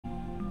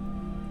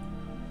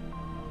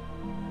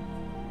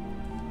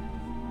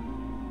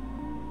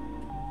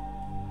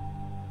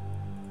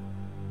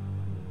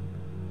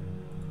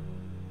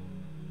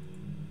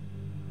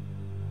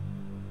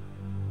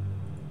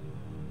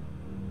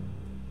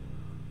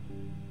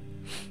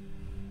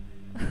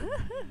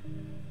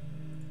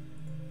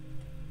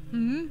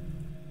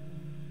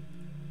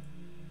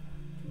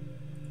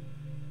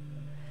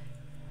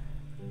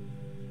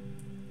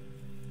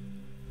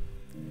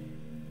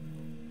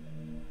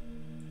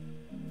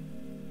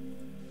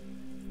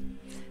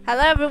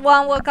Hello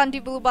everyone, welcome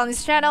to Blue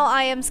Bunny's channel.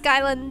 I am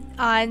Skyland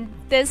and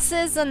this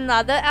is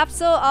another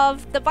episode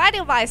of The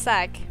Binding of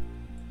Isaac.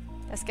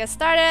 Let's get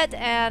started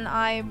and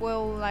I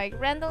will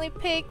randomly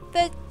pick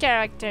the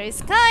character.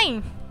 It's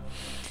Kine!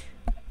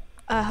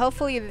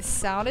 Hopefully the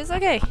sound is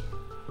okay.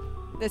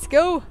 Let's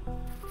go!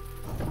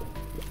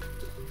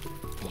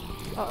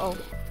 Uh-oh.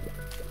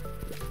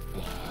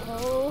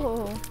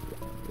 Oh.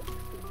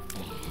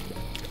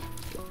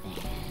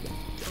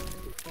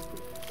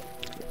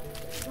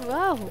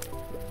 Wow.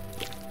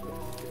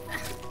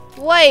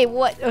 Wait,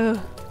 what?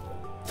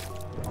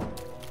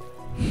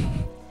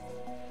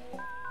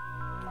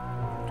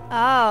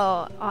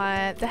 Oh,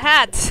 the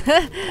hat.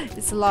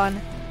 It's long.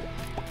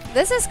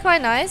 This is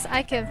quite nice.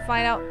 I can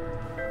find out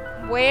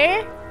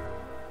where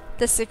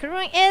the secret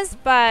room is,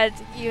 but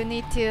you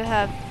need to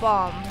have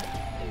bomb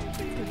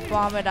to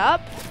bomb it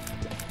up.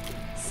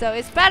 So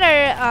it's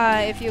better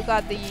if you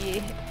got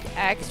the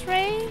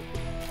X-ray.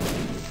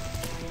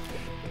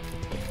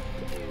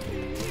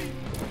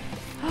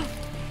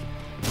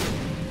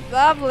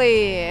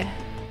 Lovely.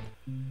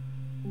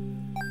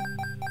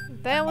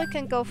 Then we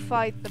can go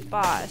fight the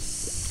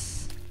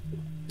boss.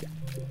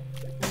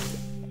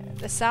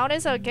 The sound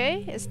is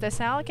okay? Is the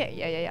sound okay?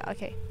 Yeah,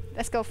 okay.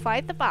 Let's go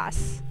fight the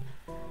boss.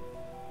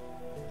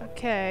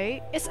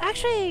 Okay. It's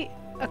actually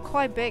a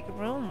quite big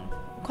room.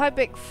 Quite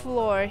big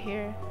floor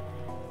here.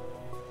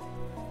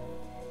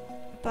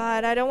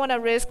 But I don't want to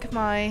risk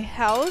my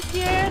health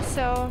here,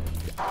 so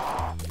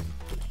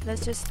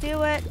let's just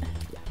do it.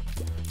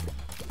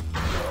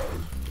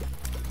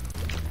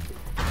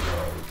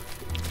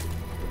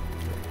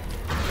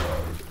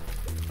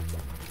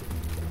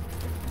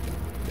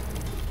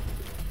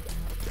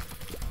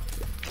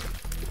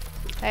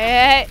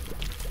 Hey!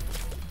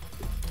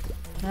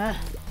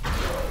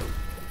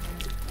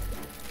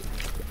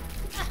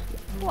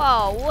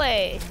 Whoa,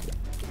 wait.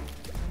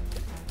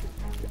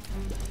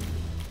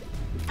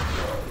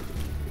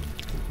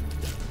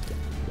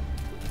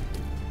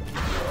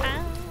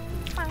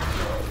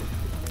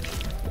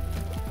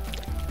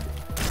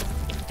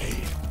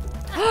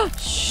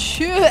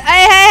 Shoot!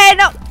 Hey,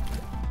 no!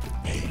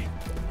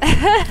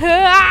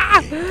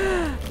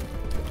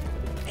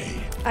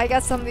 I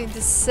got something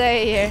to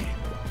say here.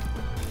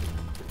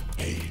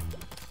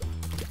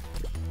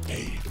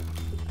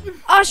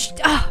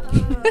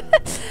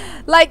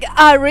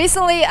 Oh,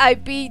 recently I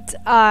beat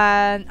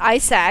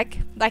Isaac.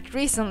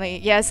 Recently,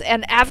 yes,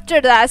 and after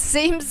that,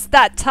 seems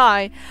that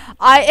time,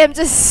 I am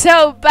just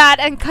so bad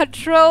at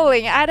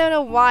controlling. I don't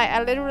know why.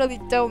 I literally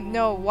don't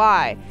know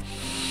why.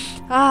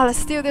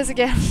 Let's do this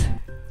again.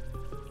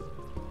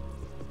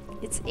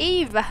 It's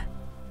Eve.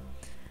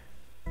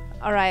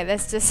 Alright,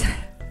 let's just...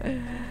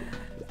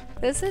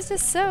 This is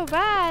just so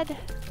bad.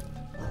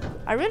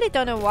 I really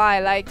don't know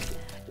why,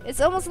 it's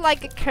almost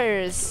like a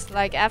curse.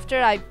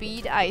 After I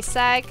beat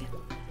Isaac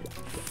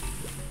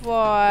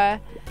for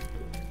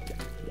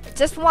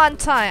just one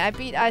time,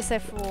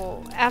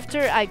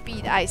 after I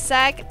beat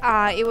Isaac,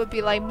 it would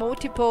be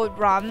multiple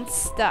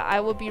runs that I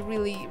would be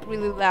really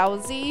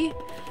lousy.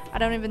 I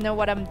don't even know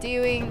what I'm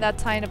doing. That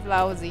kind of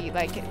lousy.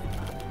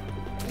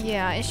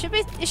 Yeah, it should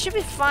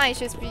be fine.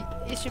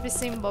 It should be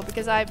simple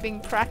because I've been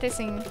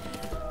practicing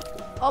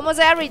almost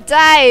every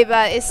day,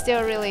 but it's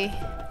still really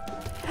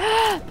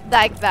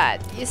like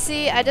that. You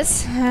see, I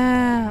just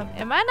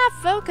am I not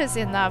focused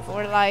enough,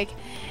 or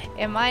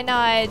am I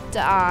not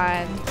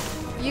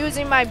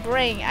using my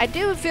brain? I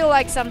do feel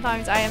like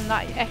sometimes I am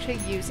not actually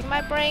using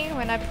my brain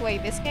when I play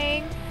this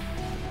game.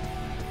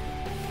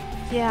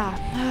 Yeah.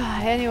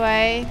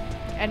 Anyway,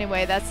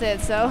 that's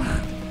it. So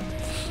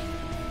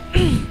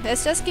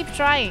let's just keep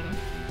trying.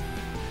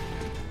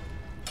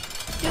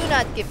 Do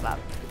not give up,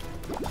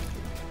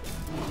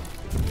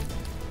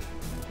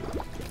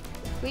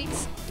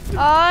 please.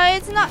 Oh,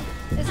 it's not.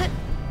 Is it?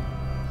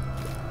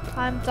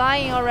 I'm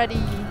dying already.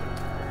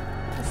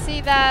 You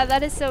see that?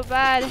 That is so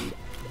bad.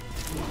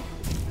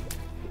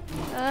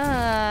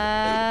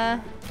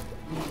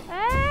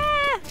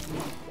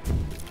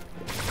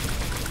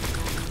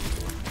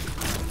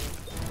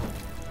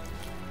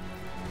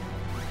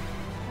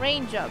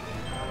 Range up.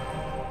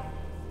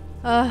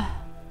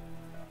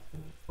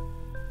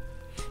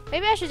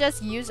 Maybe I should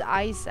just use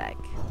Isaac.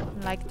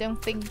 Don't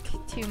think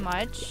too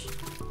much.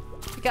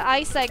 Because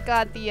Isaac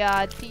got the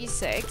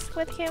D6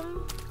 with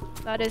him.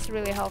 That is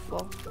really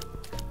helpful.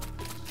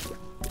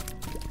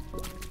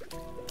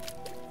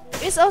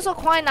 It's also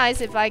quite nice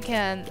if I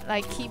can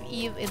keep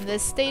Eve in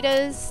this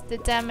status. The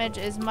damage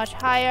is much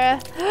higher.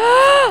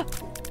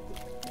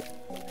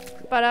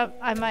 But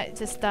I might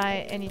just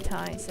die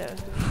anytime, so.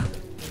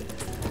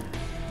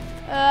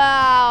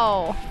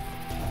 Ow!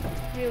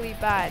 Really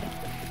bad.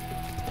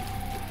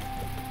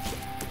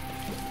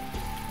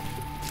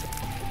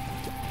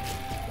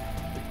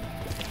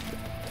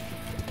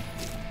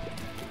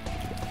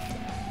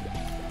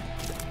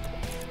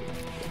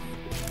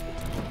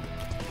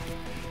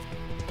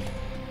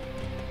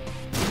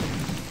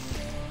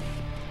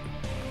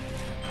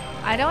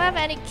 I don't have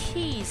any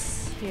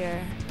keys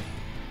here.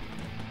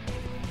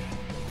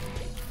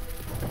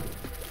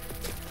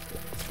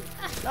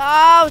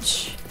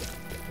 Ouch!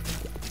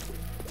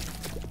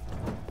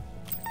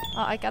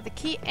 Oh, I got the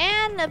key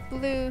and a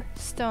blue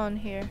stone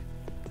here.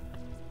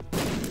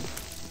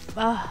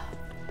 Ah.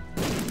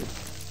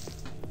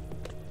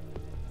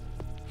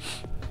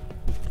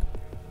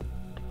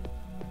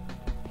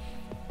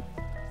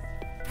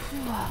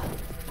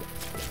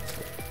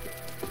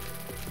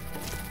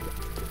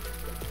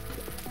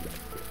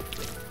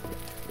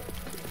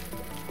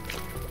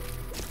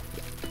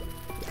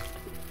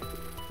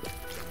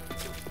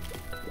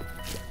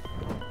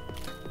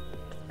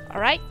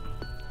 Alright.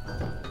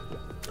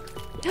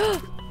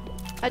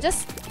 I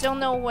just don't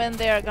know when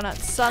they're gonna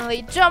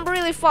suddenly jump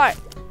really far.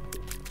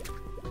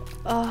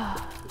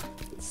 Oh,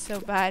 so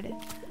bad.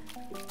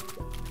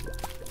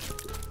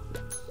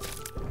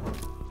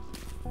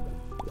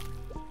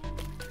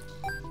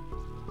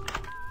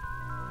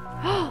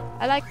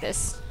 I like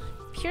this.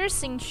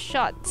 Piercing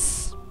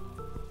shots.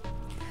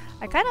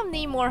 I kind of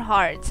need more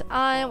hearts.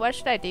 What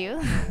should I do?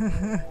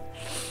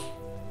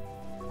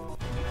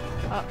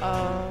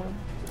 Uh-oh.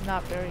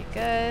 Not very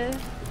good.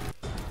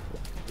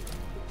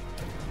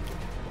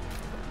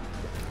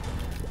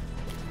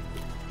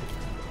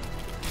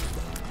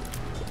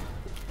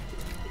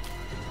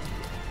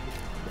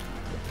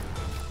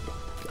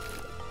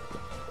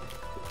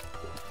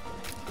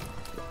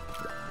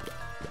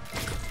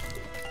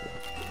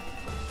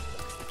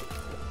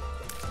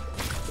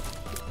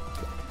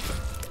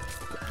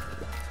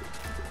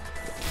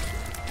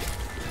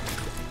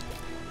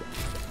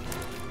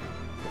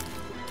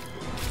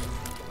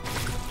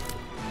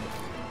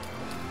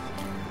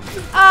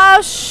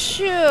 Oh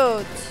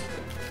shoot!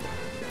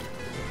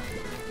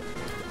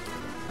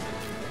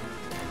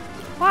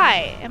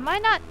 Why am I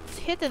not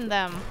hitting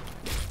them?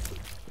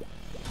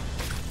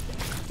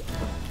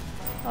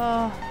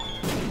 Oh,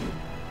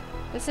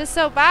 this is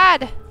so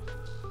bad.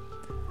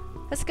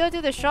 Let's go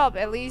to the shop.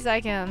 At least I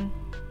can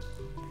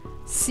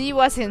see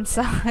what's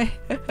inside.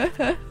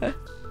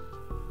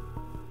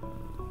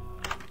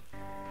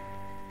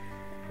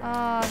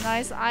 Oh,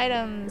 nice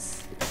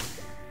items.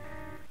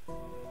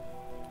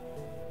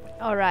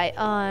 Alright,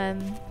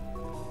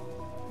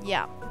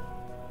 yeah.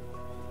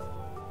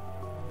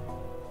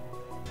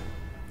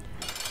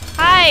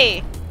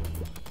 Hi!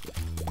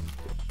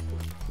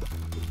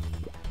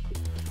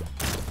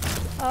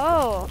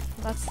 Oh,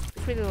 that's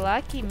pretty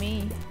lucky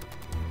me.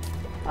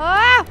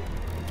 Ah!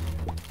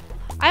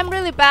 I'm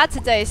really bad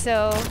today,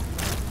 so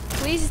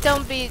please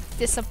don't be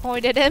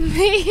disappointed in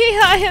me.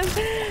 I am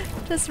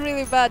just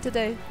really bad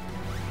today.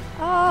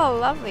 Oh,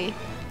 lovely.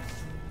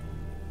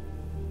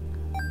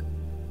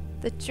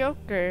 The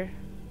Joker.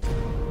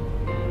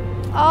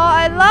 Oh,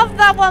 I love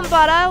that one,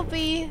 but I'll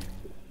be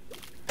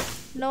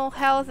no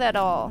health at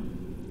all.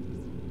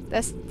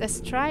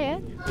 Let's try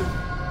it.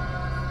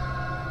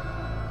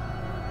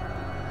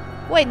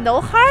 Wait,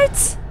 no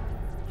hearts?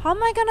 How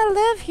am I gonna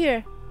live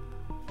here?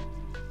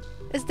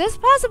 Is this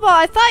possible?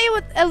 I thought you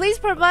would at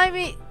least provide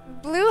me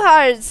blue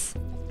hearts.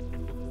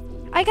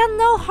 I got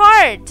no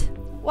heart.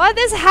 What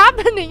is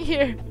happening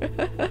here?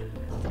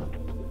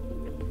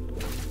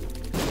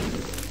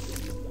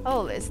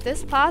 Oh, is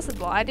this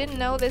possible? I didn't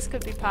know this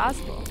could be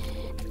possible.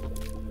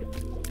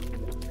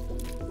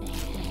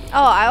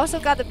 Oh, I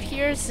also got the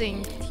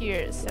piercing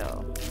tears,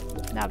 so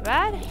not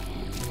bad.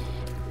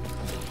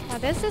 Oh,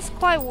 this is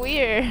quite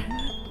weird.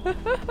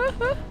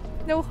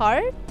 No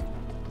heart?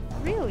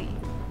 Really?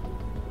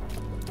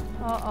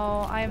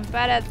 Uh-oh, I'm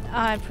bad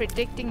at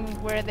predicting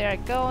where they're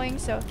going,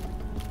 so...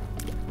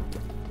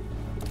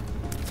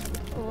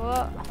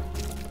 Whoa.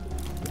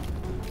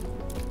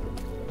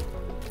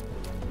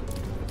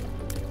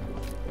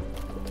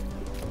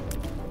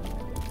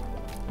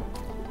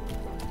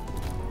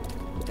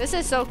 This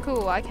is so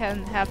cool, I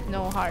can have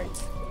no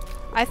hearts.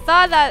 I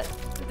thought that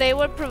they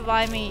would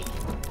provide me...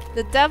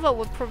 The devil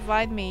would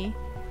provide me...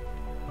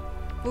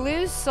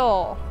 Blue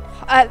soul.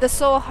 The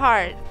soul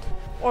heart.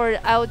 Or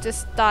I'll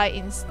just die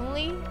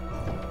instantly.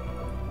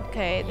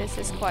 Okay, this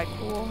is quite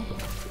cool.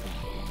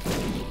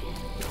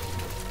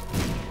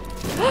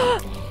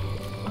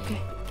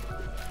 Okay.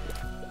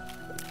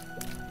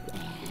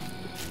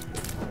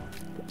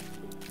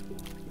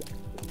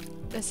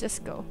 Let's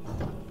just go.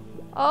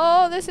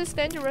 Oh, this is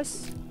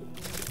dangerous.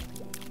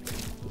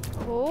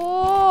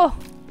 Oh.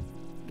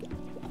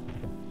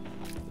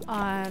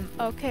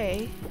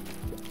 Okay.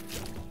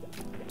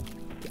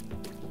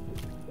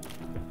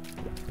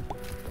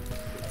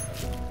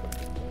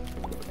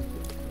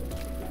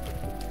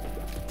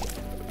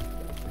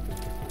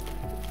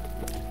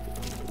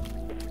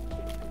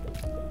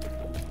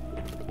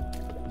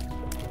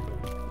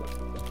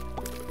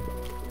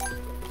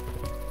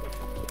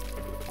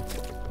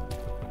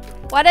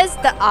 What is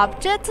the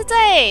object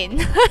today?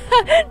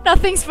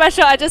 Nothing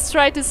special. I just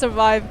try to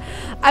survive.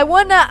 I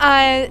wanna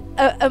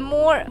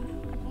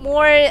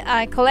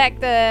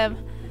collect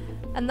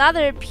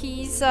another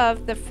piece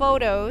of the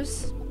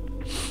photos,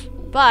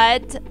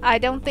 but I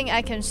don't think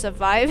I can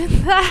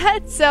survive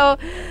that. So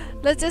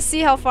let's just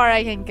see how far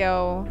I can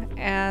go,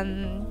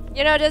 and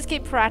you know, just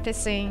keep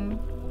practicing.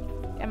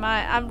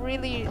 I'm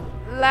really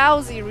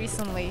lousy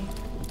recently.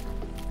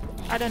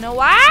 I don't know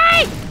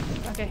why!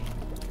 Okay.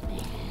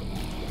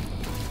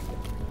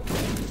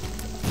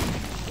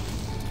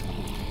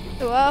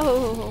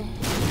 Whoa!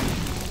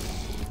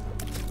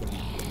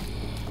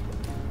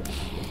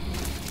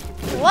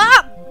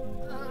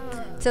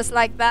 What? Just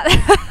like that.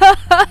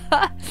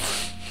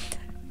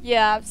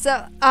 Yeah,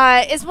 so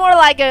it's more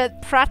like a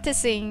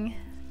practicing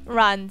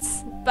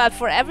runs, but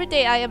for every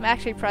day I am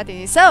actually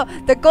practicing. So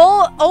the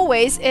goal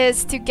always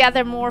is to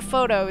gather more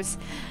photos.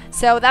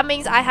 So that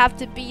means I have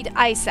to beat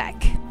Isaac.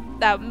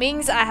 That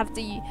means I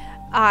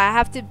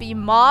have to be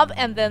mob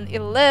and then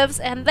ellipse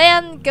and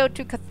then go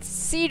to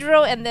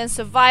cathedral and then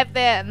survive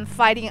there and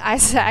fighting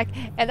Isaac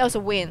and also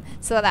win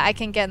so that I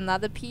can get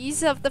another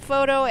piece of the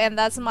photo, and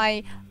that's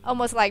my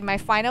almost like my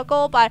final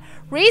goal. But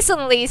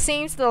recently,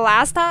 since the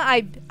last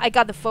time I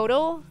got the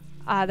photo,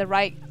 the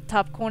right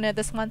top corner,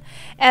 this one,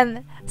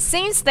 and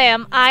since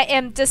then I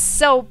am just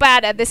so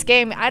bad at this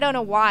game. I don't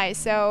know why.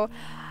 So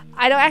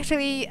I don't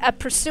actually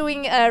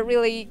pursuing a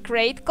really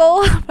great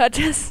goal, but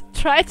just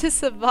try to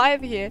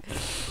survive here.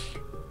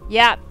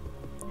 Yeah,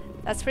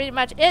 that's pretty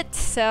much it.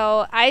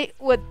 So I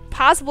would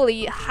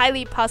possibly,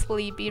 highly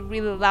possibly, be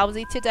really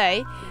lousy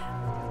today.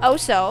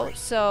 Also,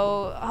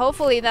 so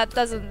hopefully that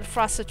doesn't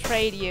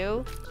frustrate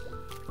you.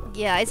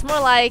 Yeah, it's more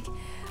like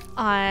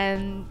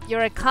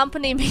you're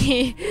accompanying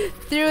me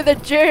through the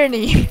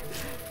journey,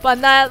 but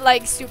not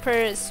like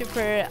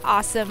super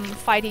awesome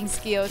fighting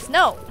skills.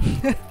 No.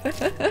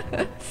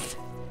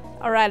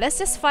 All right, let's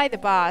just fight the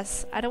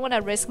boss. I don't want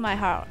to risk my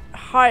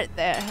heart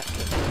there.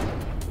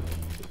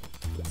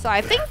 So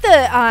I think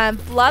the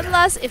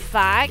bloodlust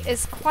effect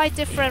is quite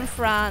different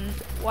from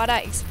what I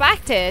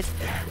expected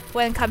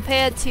when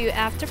compared to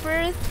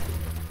Afterbirth.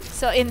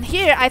 So in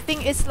here, I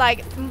think it's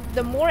like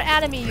the more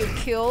enemy you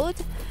killed,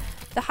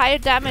 the higher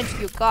damage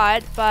you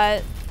got.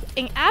 But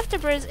in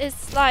Afterbirth,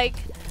 it's like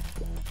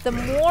the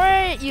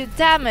more you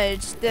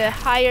damage, the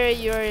higher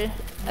your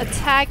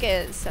attack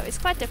is. So it's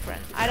quite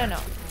different. I don't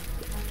know.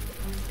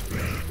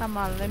 Come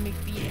on, let me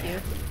beat you.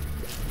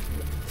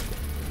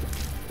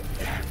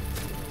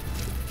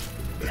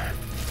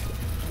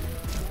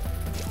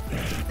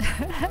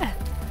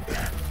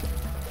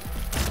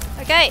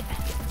 Okay.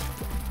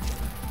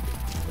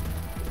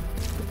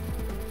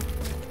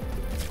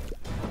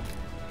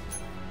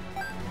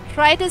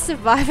 Try to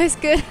survive is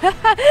good.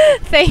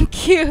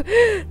 Thank you.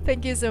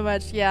 Thank you so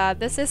much. Yeah,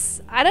 this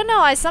is, I don't know,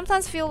 I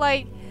sometimes feel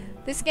like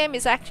this game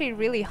is actually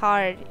really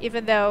hard,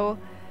 even though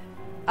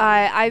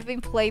I've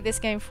been playing this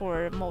game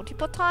for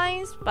multiple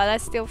times, but I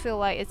still feel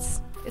like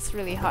it's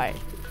really hard.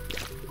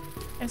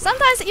 And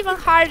sometimes even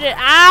harder.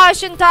 Ow, I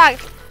shouldn't talk.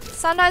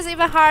 Sometimes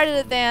even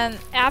harder than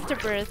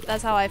Afterbirth.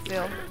 That's how I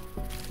feel.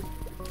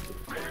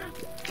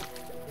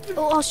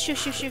 Oh, shoot.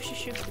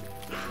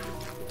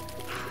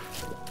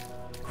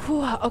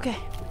 Whew, okay.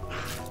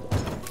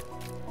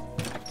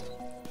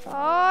 Oh,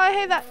 I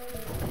hate that.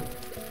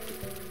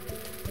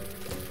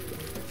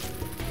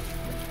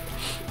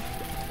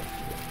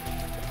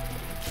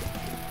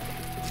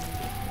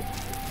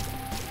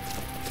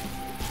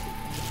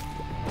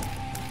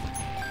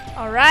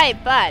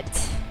 Alright,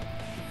 but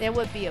there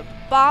would be a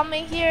bomb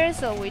in here,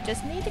 so we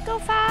just need to go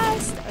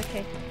fast.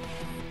 Okay.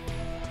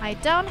 I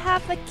don't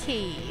have a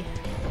key.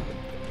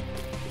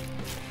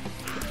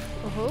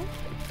 Uh-huh.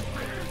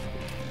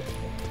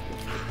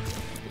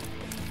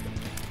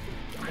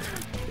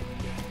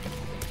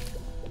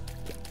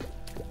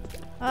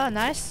 Oh,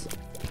 nice.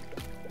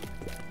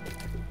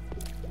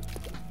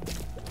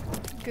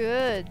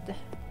 Good.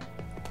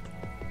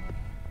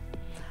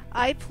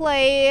 I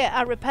play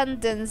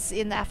Repentance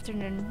in the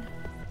afternoon.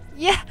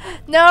 Yeah,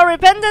 no,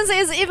 Repentance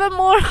is even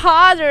more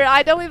harder.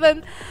 I don't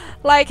even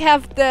like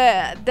have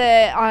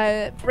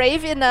the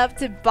brave enough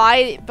to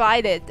buy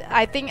it.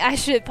 I think I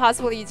should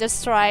possibly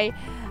just try.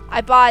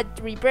 I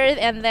bought Rebirth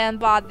and then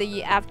bought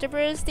the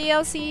Afterbirth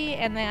DLC,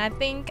 and then I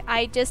think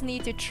I just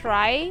need to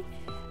try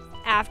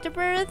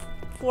Afterbirth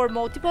for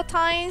multiple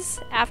times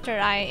after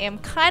I am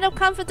kind of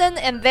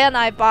confident, and then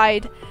I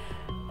buy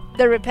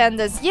the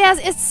Repentance. Yes,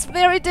 it's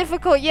very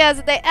difficult.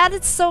 Yes, they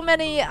added so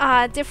many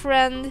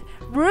different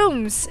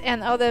rooms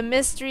and all the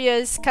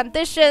mysterious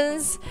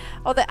conditions,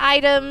 all the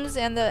items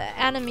and the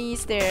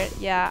enemies there.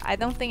 Yeah, I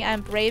don't think I'm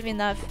brave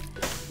enough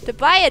to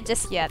buy it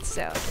just yet,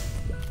 so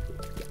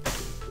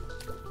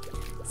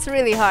it's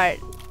really hard.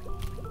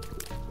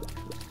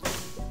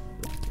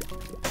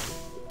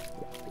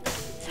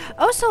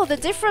 Also, the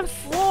different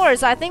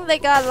floors, I think they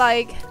got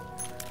like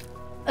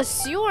a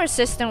sewer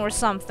system or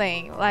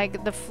something,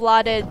 like the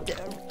flooded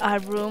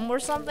room or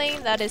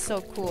something. That is so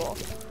cool.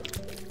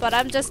 But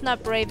I'm just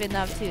not brave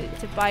enough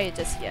to buy it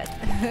just yet.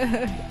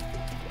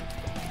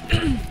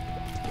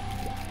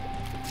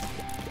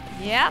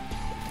 Yep.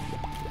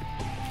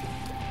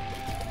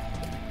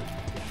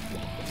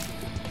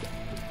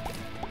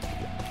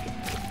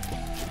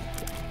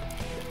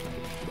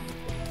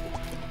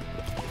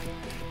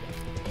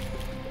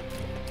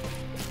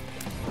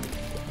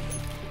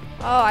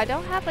 Oh, I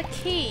don't have a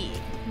key.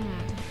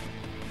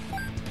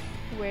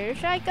 Where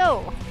should I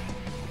go?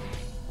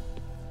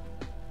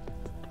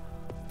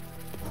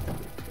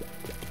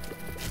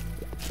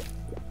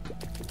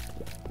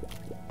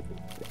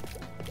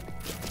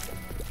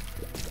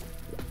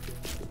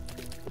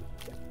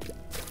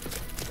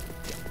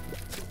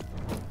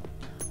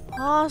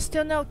 Oh,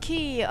 still no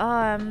key.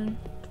 I'll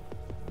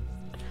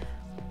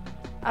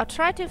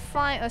try to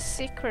find a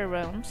secret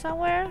room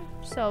somewhere.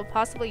 So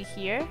possibly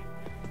here.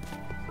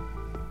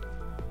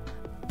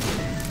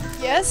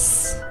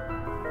 Yes.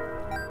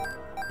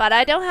 But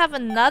I don't have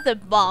another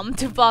bomb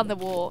to bomb the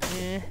wall.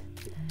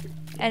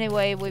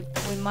 Anyway, we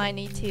might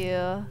need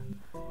to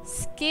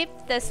skip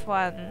this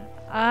one.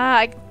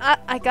 I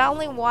got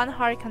only one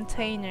heart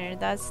container.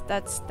 That's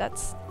not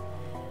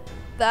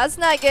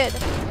good.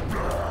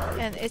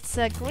 And it's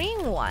a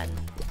green one.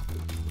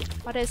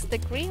 What is the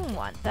green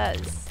one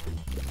does?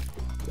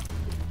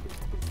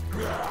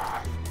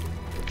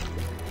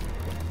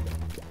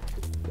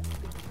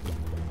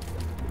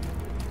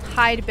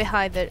 Hide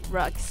behind the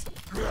rugs.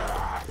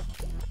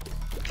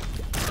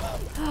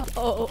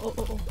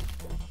 Oh.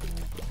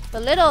 The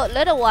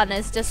little one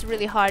is just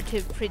really hard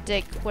to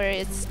predict where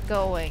it's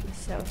going,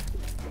 so.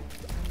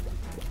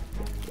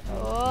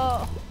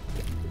 Oh.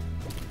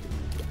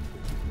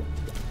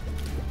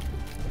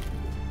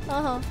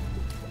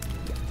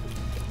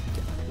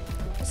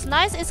 It's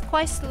nice, it's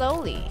quite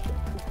slowly.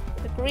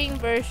 The green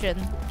version.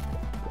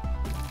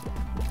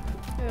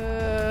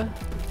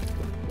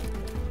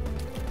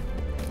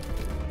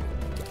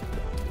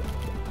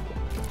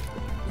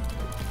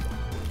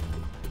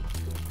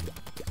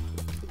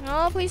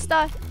 Oh, please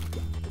die.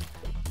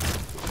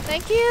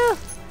 Thank you.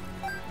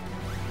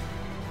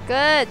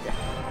 Good.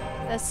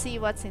 Let's see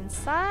what's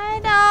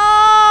inside.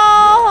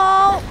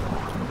 Oh!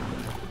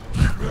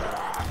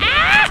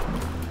 Ah!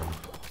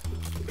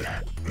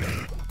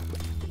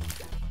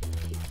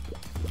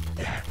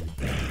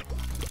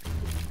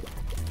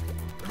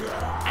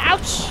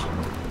 Ouch!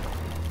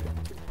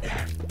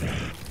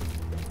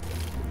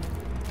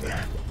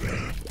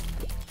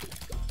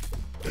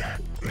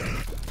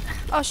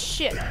 Oh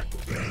shit.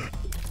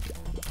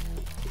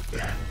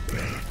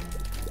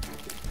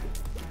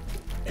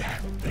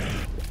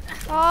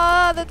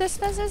 Oh, the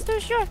distance is too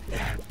short.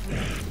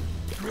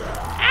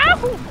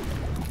 Ow!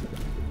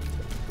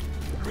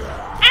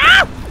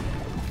 Ow!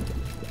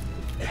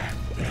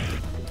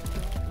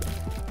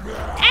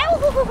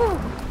 Ow!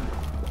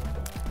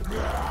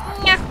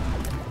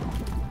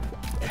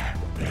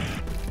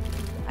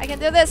 I can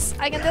do this.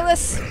 I can do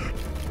this.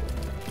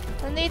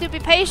 I need to be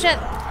patient.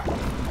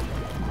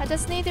 I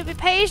just need to be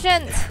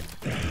patient.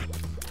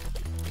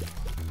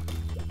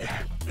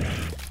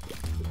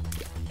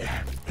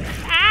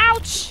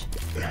 Ouch!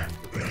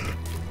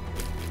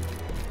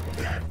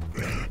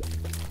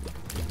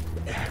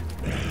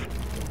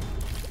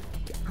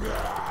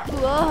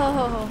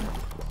 Whoa!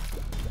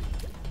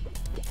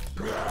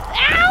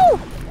 Ow!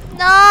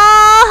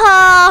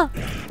 No!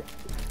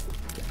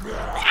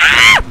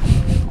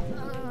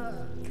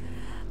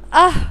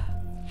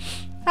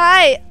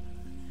 Hi.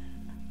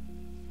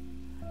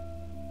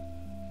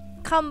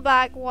 Come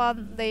back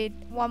one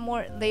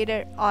more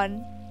later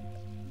on.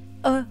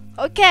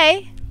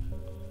 Okay.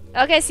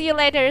 Okay, see you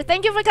later.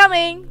 Thank you for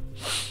coming.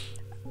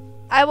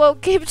 I will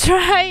keep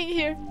trying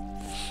here.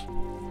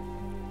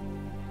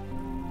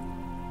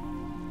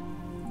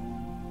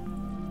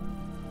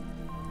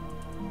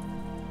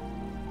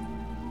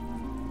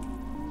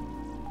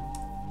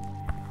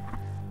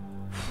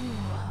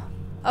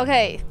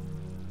 Okay.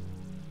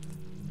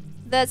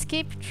 Let's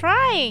keep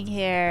trying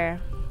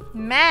here.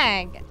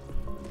 Mag.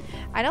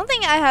 I don't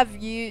think I have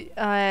you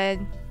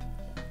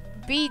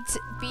beat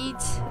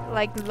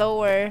like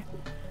lower.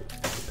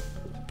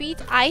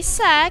 Beat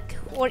Isaac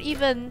or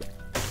even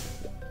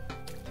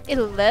it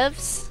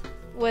lives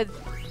with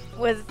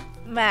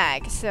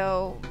Mag.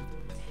 So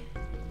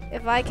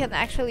if I can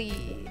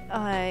actually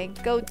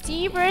go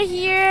deeper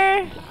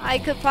here, I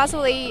could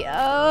possibly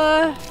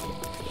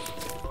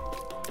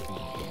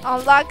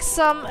unlock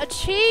some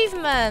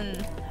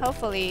achievement.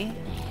 Hopefully.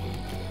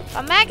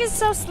 But Mag is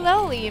so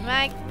slowly.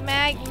 Mag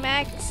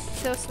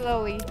so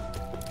slowly.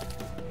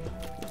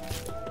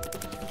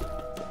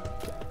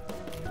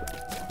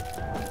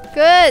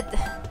 Good!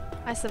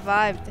 I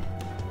survived.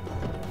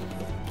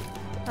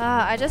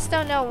 I just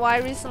don't know why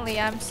recently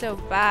I'm so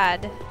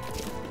bad.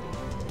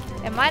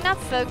 Am I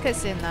not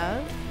focused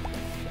enough?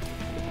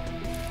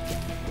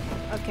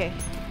 Okay.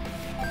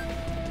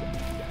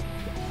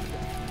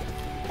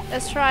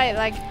 Let's try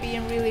like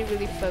being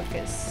really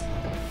focused.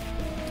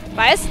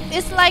 But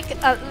it's like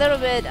a little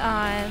bit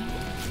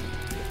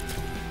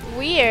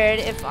weird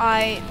if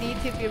I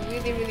need to be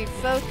really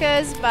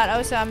focused, but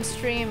also I'm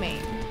streaming.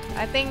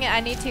 I think I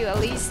need to at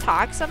least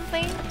talk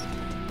something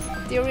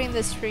during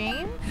the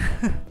stream.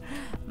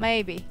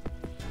 Maybe.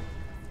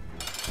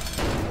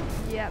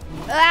 Yep.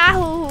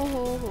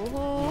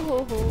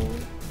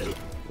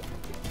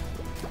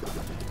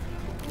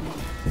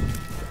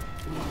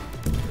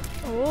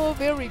 Oh,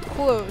 very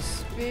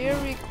close.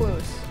 Very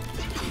close.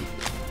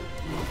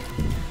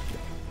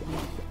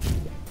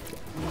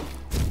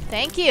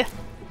 Thank you.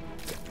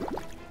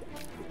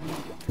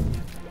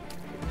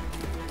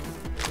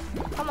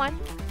 Come on.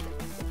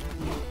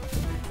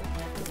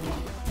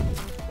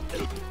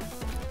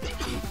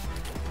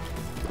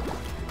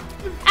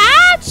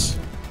 Ouch!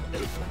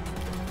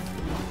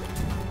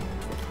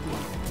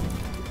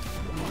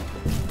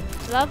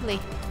 Lovely.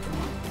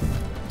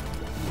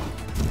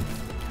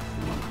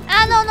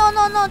 Ah, no, no,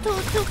 no, no,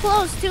 too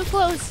close, too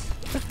close.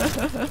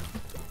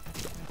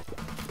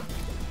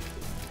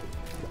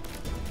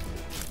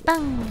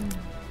 Bang.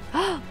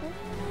 Ooh,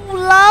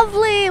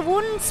 lovely,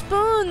 wooden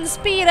spoon,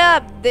 speed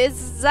up. This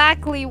is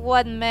exactly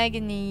what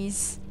Megan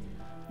needs.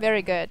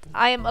 Very good.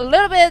 I am a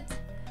little bit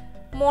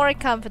more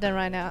confident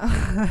right now.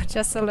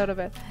 Just a little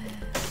bit.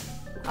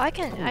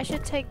 I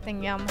should take the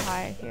yum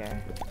high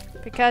here.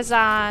 Because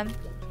I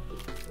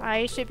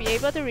should be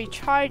able to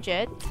recharge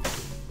it.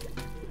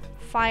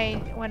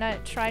 When I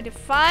try to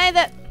find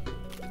the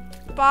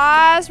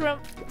boss room.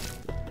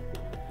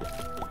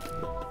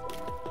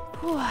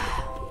 Whew.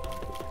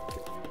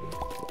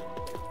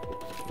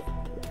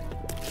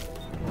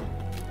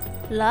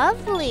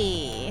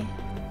 Lovely.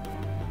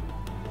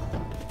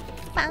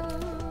 Bang.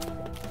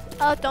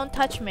 Oh, don't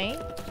touch me.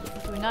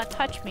 Do not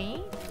touch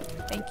me.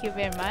 Thank you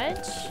very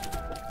much.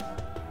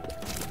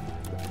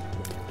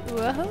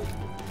 Whoa.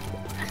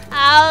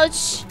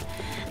 Ouch.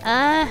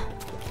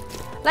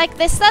 Like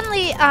they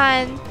suddenly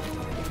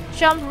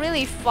jump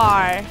really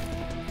far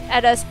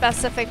at a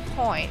specific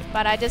point,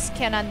 but I just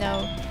cannot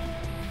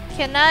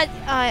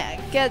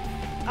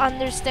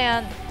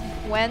understand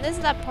when is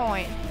that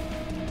point.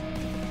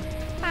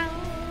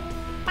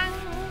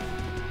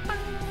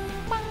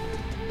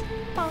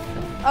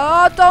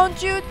 Oh,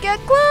 don't you get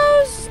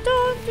close!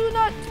 Do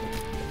not.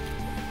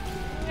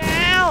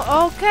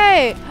 Now,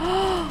 okay.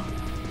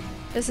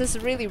 This is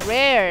really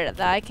rare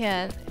that I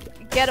can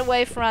get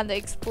away from the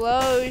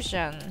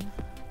explosion.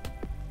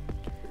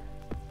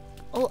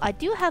 Oh, I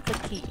do have the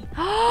key.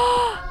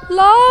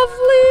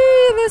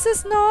 Lovely! This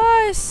is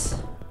nice.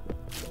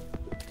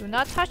 Do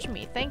not touch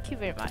me. Thank you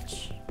very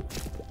much.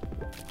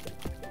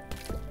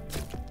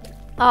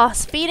 Oh,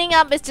 speeding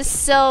up is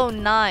just so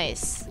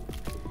nice.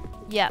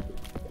 Yep.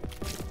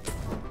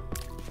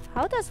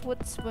 How does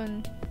wood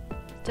spoon?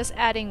 Just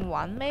adding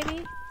one,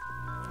 maybe?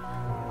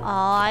 Oh,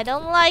 I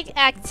don't like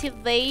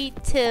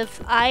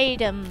activative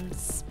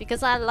items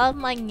because I love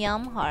my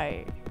yum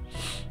heart.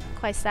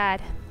 Quite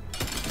sad.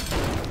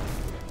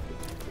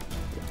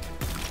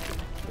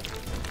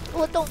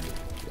 Oh, don't.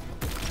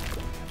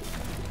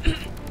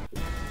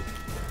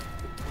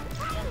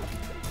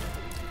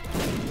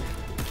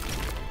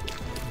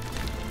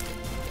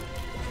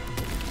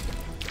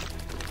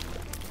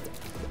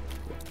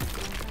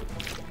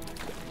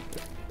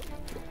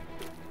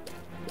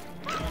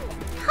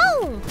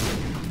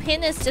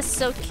 Pin is just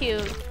so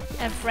cute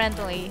and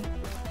friendly.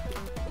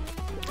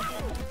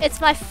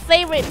 It's my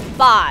favorite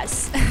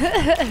boss.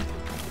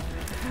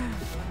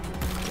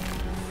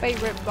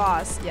 Favorite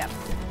boss, yep.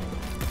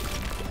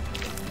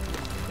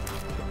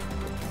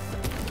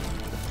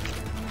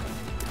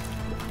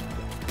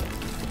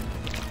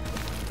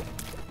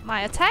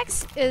 My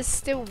attacks is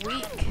still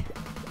weak.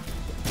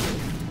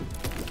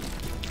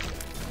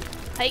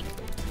 Hey.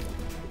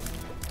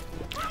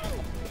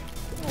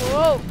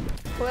 Whoa,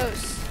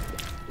 close.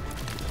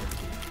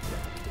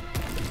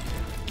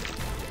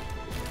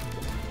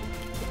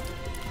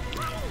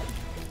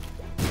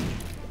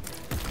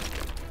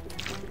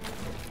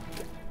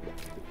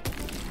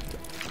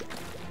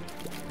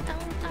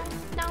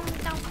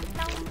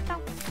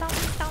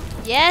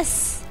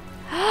 Yes!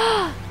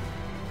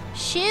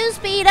 Shoe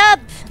speed up!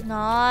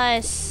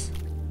 Nice.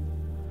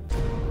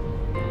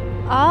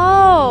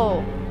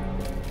 Oh!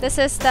 This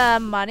is the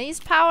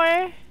money's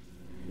power.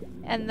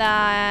 And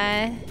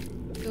the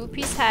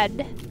Goopy's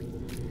head.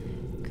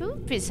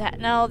 Goopy's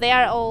head. No, they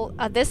are all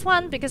this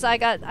one because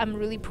I'm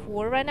really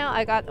poor right now.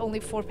 I got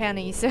only 4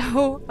 pennies,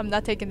 so I'm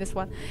not taking this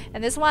one.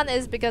 And this one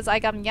is because I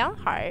got young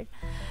heart.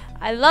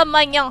 I love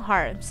my young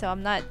heart, so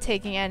I'm not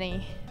taking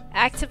any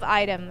active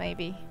item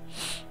maybe.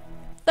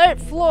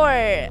 3rd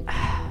floor.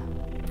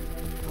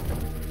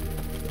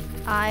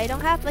 I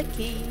don't have the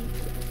key.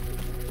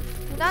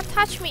 Do not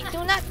touch me.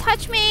 Do not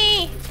touch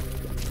me.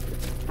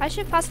 I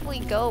should possibly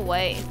go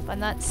away, but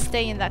not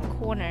stay in that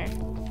corner.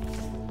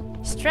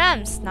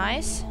 Strams,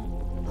 nice.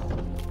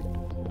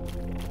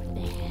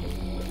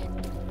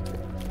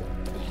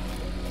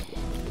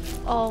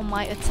 Oh,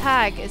 my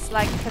attack is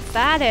like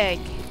pathetic.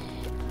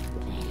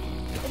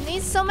 It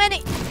needs so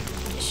many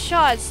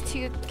shots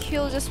to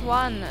kill just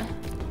one.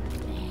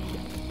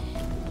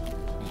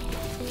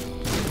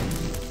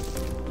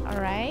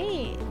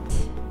 Alright.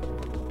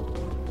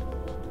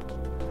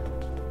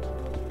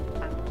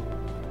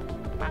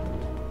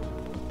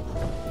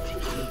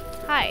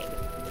 Hi.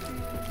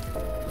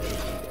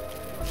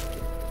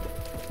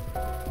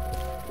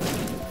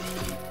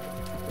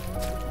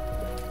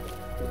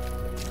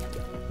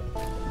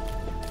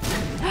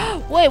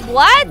 Wait,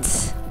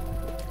 what?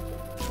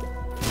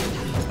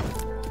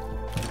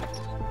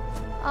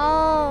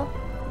 Oh,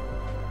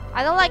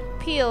 I don't like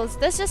pills.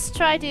 Let's just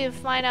try to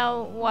find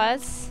out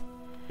what's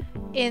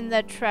in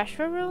the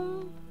treasure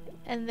room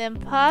and then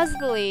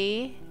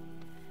possibly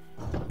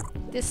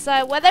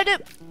decide whether to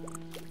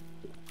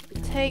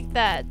take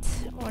that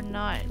or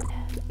not.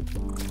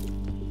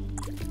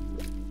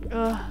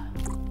 Ugh,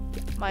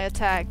 my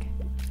attack.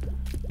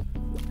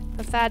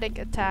 Pathetic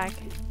attack.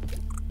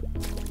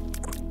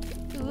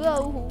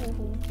 Whoa.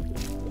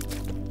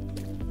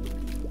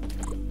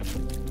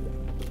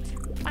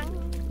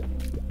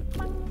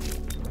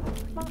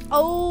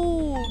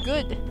 Oh,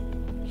 good.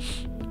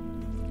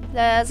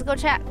 Let's go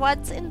check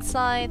what's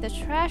inside the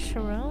trash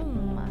room.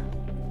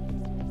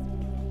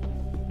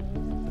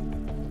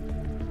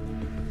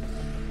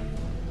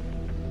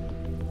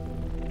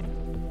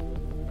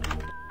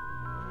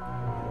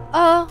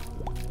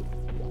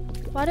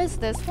 What is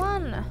this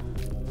one?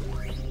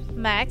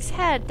 Max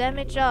head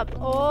damage up.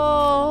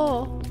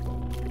 Oh,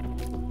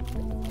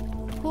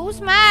 who's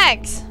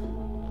Max?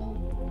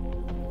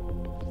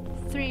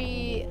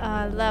 3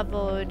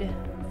 leveled,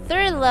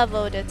 3rd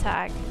leveled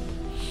attack.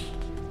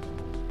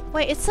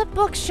 Wait, it's a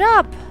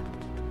bookshop.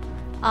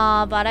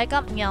 But I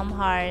got Myum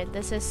hard.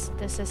 This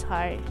is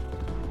hard.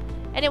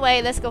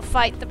 Anyway, let's go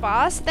fight the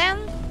boss then.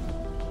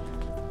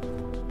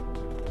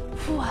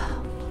 Whew.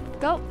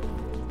 Go.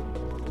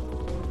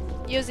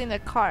 Using the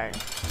card.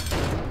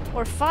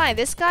 Or fine,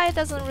 this guy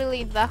doesn't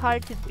really that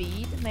hard to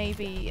beat.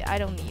 Maybe I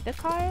don't need a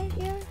card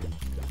here.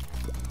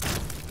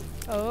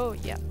 Oh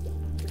yeah.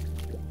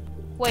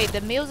 Wait, the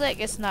music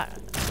is not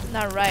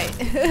right.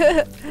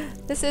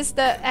 This is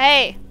the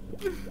hey.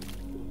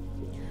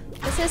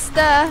 This is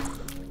the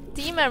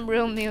demon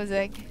room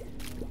music.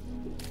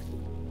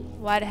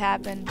 What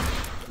happened?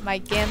 My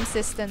game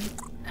system.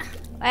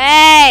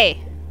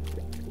 Hey!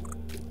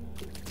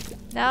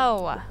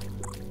 No.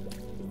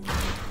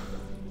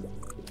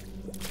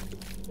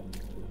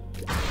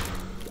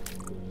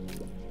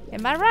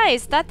 Am I right?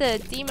 Is that the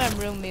demon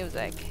room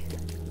music?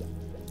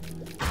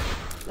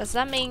 Does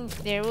that mean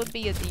there would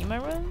be a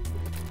demon room?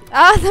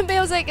 Ah, the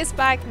music is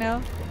back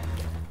now.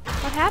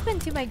 What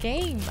happened to my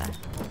game?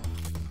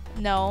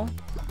 No.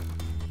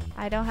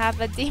 I don't have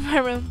a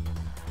demon room.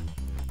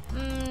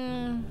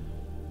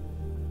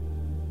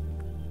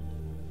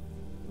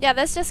 Yeah,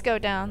 let's just go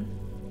down.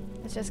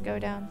 Let's just go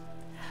down.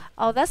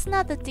 Oh, that's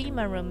not the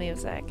demon room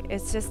music.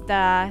 It's just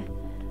the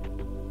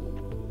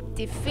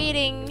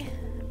defeating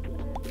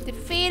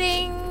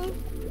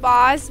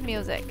boss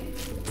music.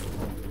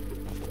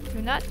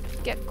 Do not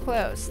get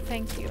close,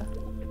 thank you.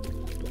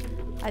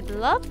 I'd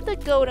love the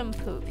golden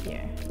poop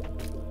here.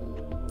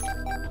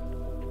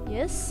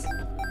 Yes.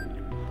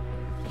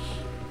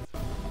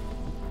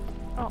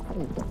 Oh.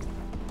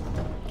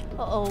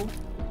 Uh-oh.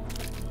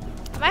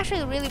 I'm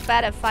actually really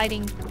bad at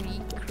fighting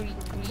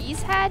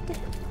Grease head.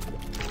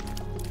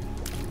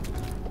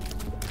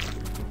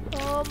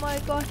 Oh my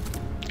god.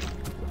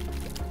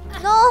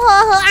 No!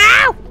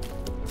 Ow!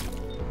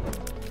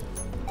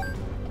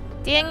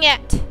 Dang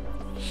it!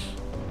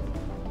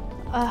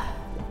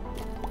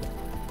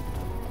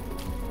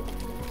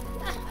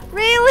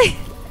 Really?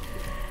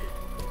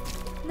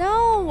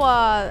 No,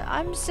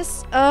 I'm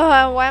just.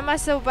 Why am I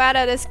so bad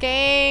at this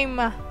game?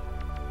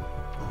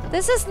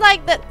 This is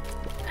like the.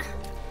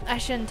 I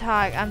shouldn't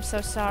talk. I'm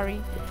so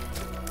sorry.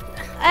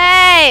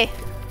 Hey!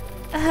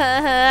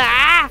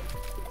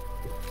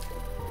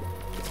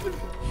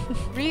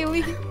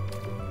 Really?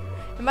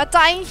 Am I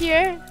dying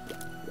here?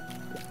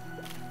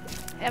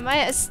 Am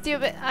I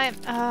stupid?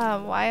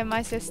 Why am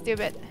I so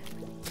stupid?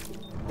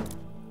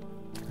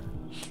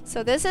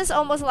 So this is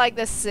almost like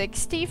the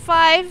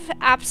 65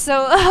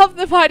 episode of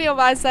the Party of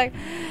Isaac,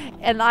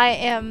 and I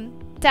am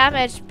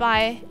damaged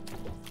by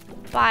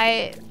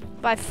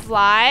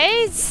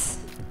flies.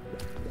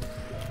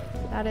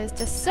 That is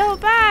just so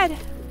bad.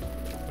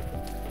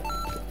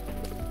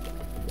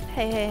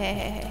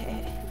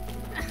 Hey.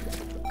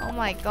 Oh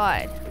my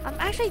god. I'm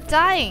actually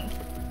dying.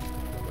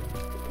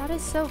 That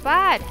is so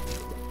bad.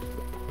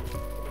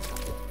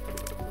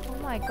 Oh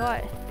my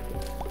god.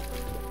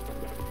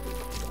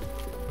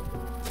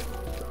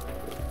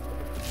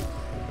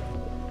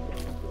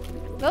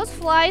 Those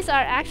flies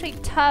are actually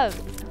tough.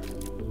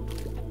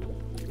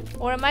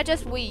 Or am I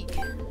just weak?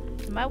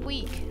 Am I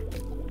weak?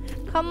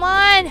 Come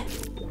on!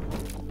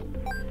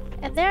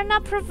 And they're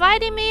not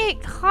providing me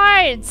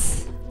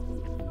cards.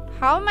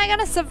 How am I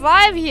gonna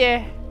survive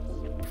here?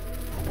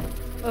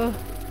 Ugh.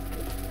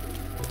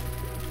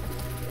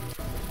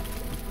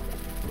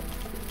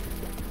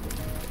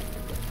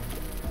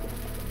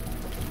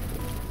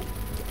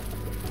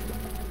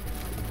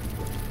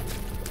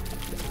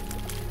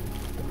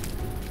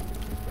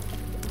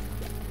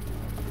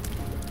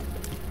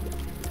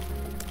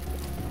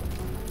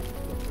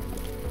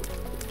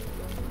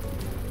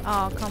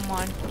 Oh, come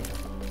on.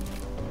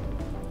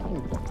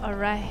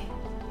 Alright.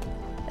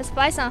 Let's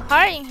buy some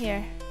heart in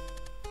here.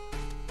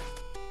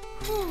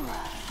 Whew.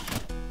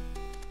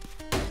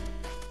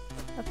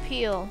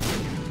 Appeal.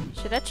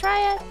 Should I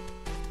try it?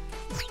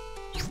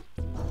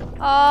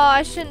 Oh,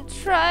 I shouldn't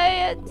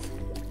try it.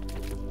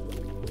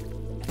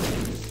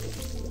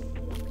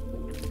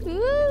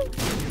 Ooh.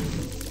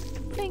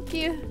 Thank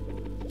you.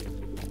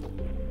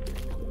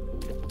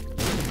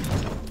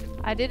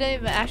 I didn't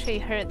even actually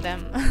hurt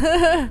them.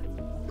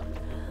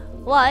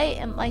 Why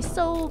am I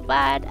so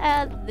bad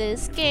at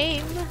this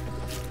game?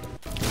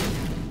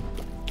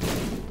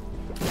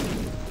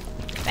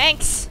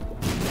 Thanks!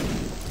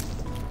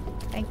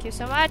 Thank you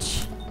so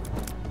much.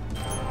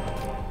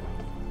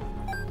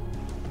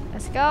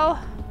 Let's go.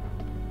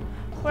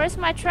 Where's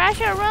my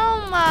treasure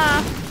room?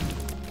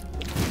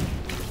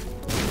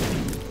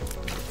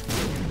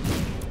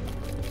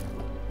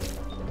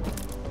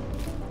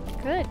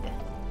 Good.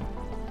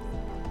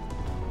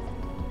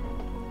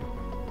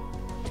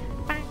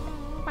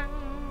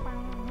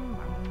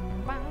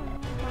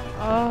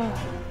 Oh,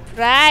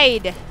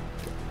 pride.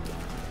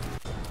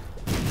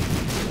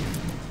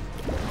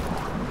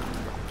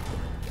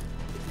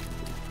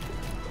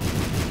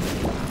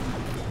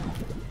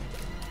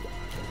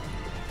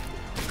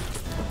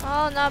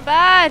 Oh, not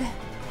bad.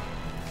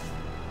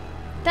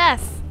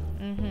 Death.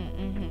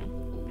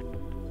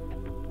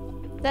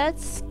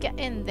 Let's get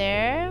in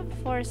there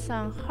for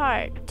some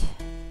heart.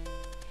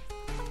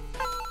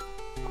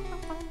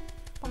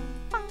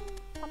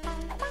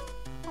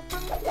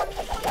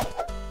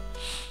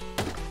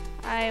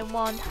 I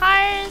want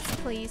hearts.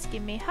 Please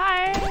give me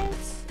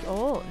hearts.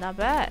 Oh, not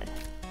bad.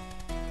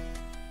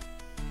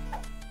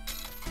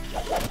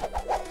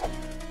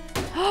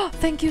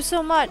 Thank you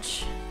so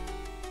much.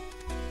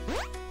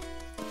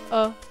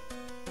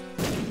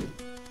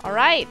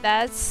 Alright,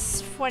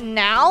 that's for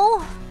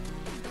now.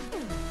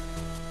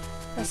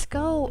 Let's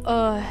go.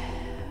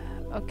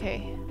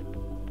 Okay.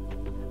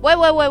 Wait.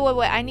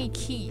 I need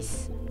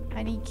keys.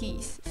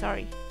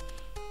 Sorry.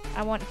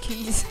 I want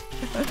keys.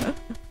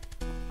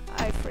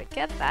 I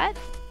forget that.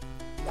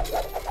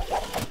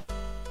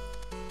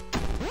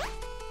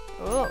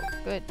 Oh,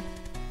 good.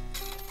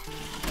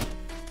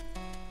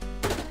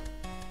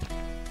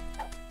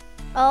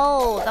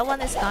 Oh, that one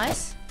is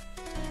nice.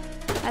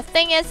 I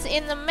think it's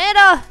in the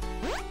middle.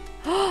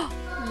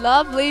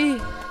 Lovely.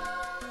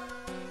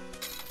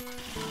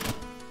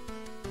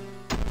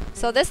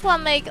 So this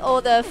one make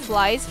all the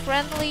flies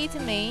friendly to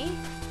me.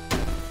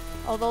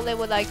 Although they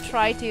would like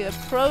try to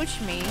approach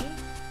me,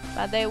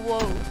 but they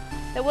will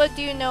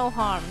do no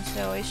harm,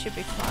 so it should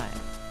be fine.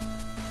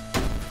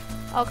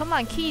 Oh, come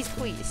on, keys,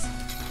 please.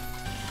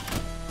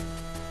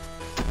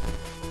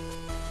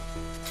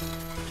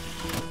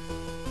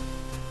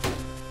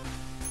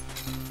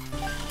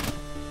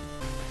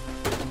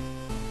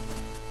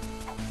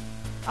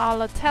 Oh,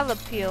 the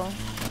telepeel.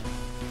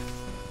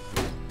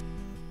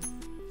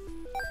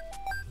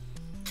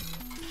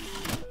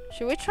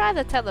 Should we try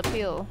the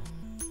telepeel?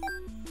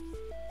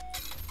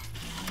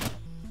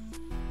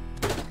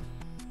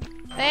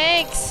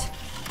 Thanks!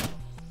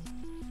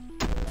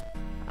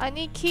 I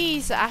need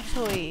keys,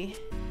 actually.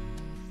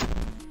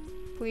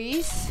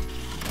 Please?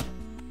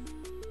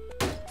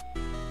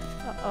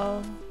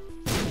 Uh-oh.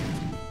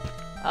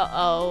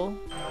 Uh-oh.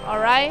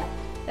 Alright,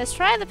 let's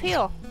try the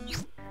peel.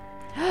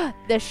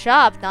 The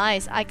shop,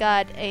 nice. I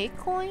got 8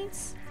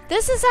 coins.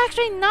 This is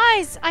actually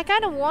nice. I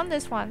kind of want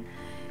this one.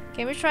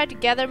 Can we try to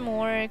gather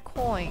more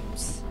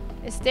coins?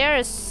 Is there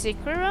a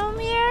secret room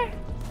here?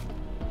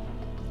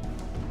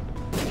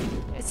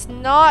 It's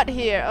not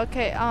here.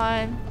 Okay,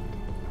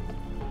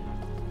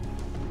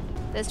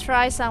 let's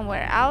try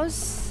somewhere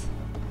else.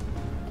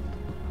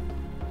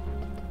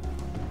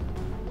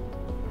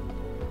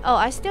 Oh,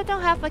 I still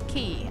don't have a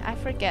key. I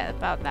forget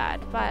about that,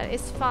 but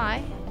it's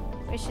fine.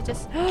 We should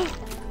just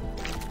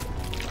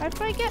I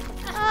forget.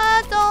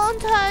 Ah, don't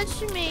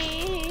touch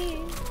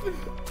me.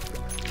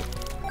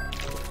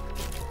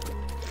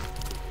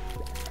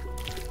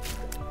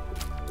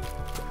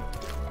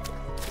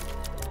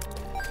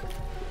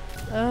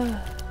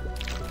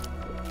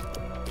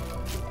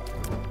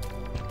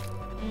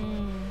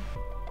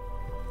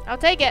 I'll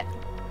take it.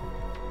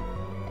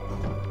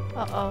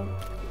 Uh-oh.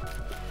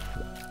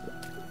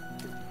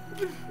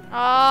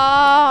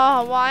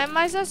 Oh, why am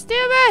I so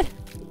stupid?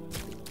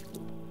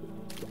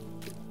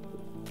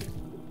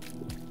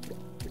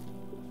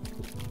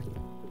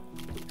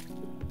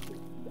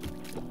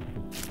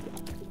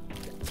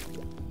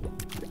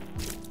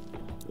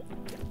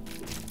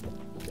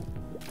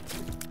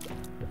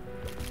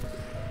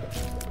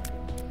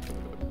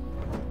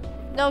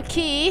 No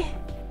key.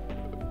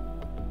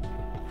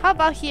 How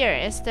about here?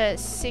 Is the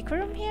secret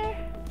room here?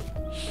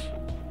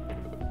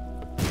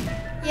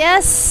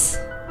 Yes.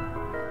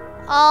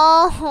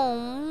 Oh,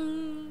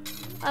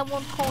 I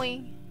want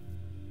coin.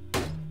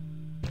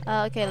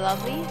 Okay,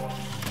 lovely.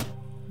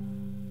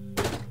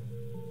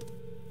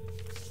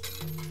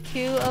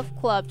 2 of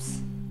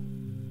clubs.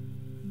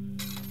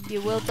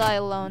 You will die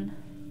alone.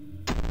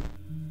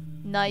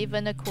 Not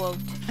even a quote.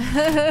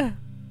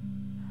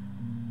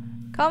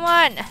 Come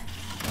on.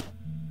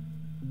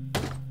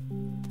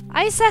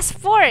 Ice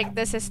fork.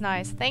 This is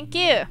nice. Thank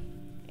you.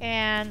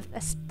 And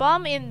a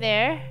bomb in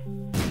there.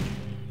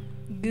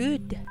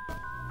 Good.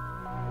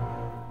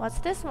 What's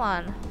this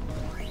one?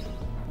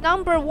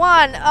 Number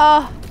 1.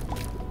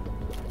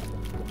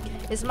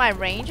 Is my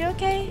range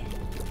okay?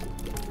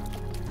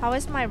 How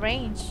is my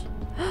range?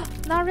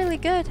 Not really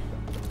good.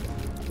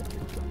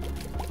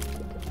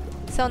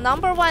 So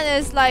number 1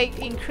 is like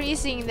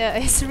increasing the.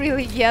 It's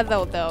really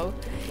yellow though.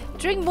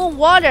 Drink more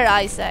water,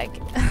 Isaac.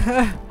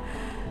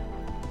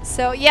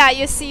 So yeah,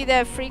 you see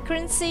the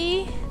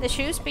frequency, the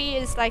shoot speed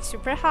is like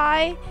super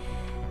high.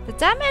 The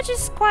damage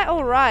is quite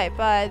alright,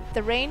 but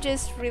the range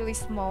is really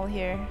small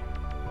here.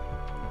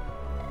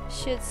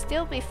 Should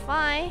still be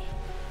fine.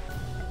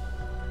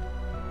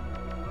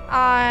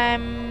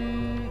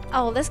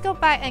 Oh, let's go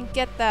back and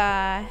get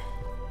the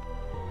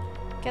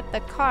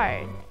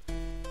card.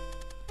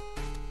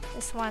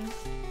 This one.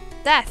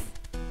 Death.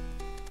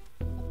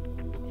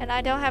 And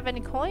I don't have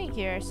any coin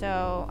here,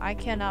 so I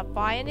cannot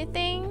buy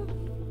anything.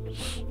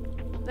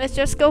 Let's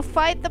just go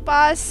fight the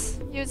boss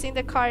using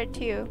the card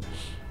too.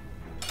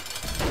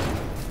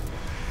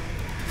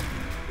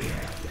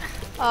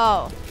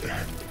 Oh.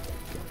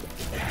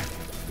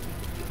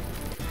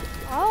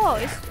 Oh,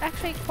 it's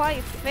actually quite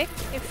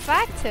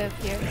effective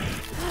here.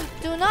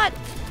 Do not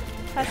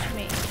touch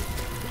me.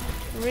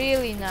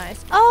 Really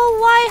nice. Oh,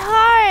 white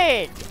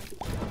heart!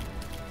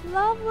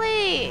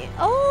 Lovely.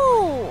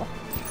 Oh!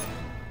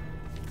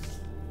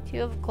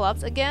 Two of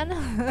clubs again.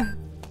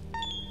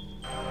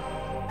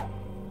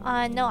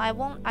 No, I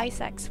want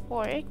Isaac's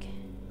fork.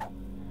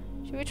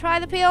 Should we try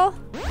the peel?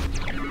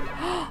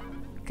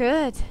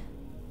 Good.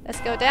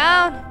 Let's go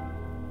down.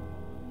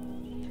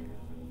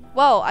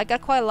 Whoa, I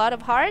got quite a lot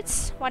of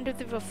hearts. 1, 2,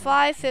 3, 4,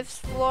 5,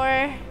 5th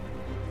floor.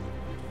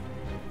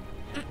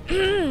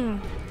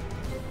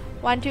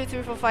 1, 2,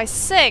 3, 4, 5,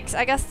 6.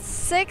 I got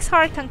 6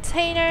 heart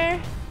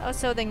container.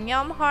 Also the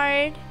Yum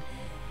heart.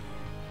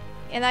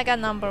 And I got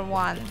number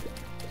 1.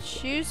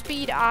 Shoe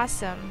speed,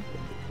 awesome.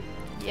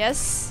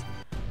 Yes.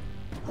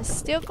 Let's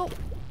still go.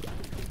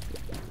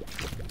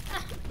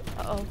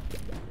 Uh-oh.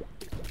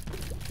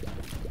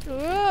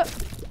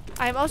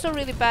 I'm also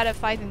really bad at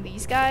fighting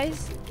these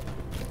guys.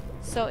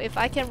 So if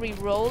I can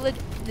re-roll the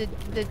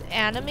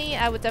enemy,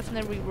 I would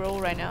definitely re-roll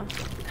right now.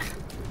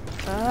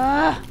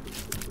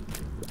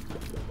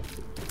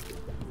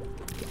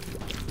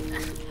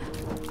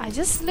 I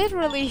just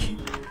literally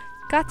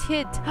got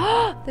hit.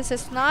 This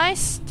is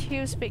nice.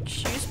 Shoe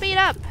speed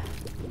up.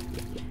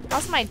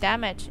 How's my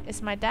damage?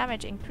 Is my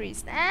damage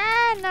increased?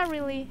 Not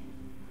really.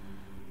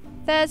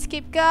 Let's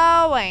keep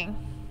going.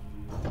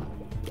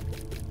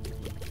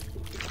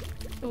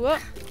 Whoa.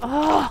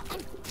 Oh.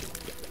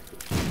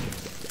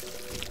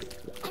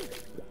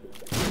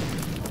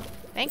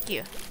 Thank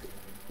you.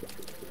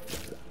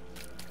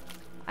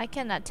 I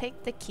cannot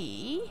take the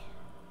key.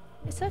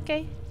 It's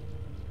okay.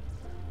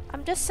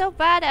 I'm just so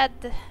bad at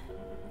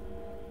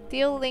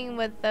dealing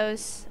with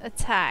those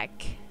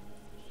attack.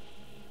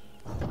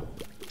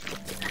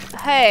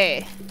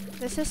 Hey,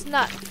 this is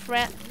not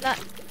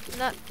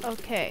not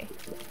okay.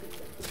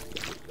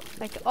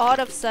 Like all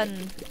of a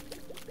sudden.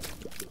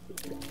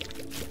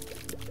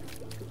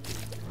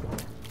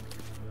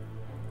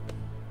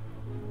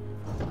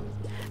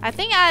 I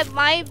think I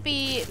might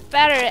be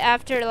better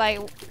after like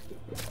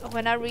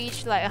when I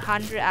reach like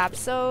 100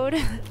 episode.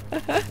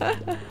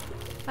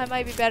 I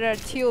might be better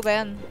till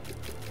then.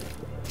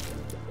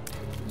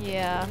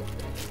 Yeah.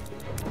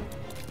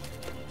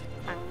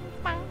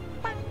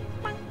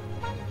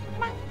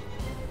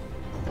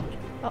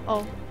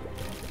 Uh-oh.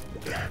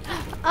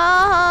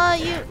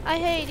 I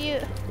hate you.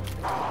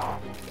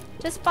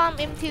 Just bump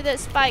into the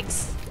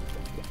spikes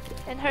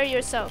and hurt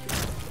yourself.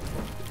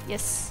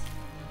 Yes.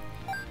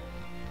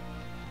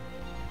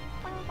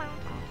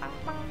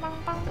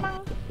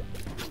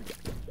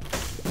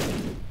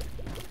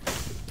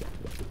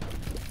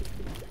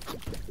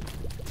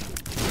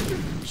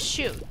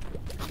 Shoot.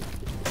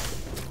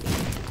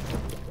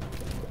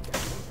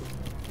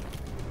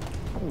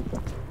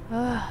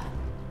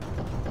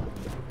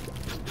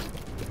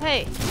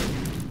 Hey.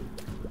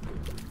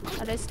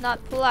 That is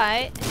not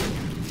polite.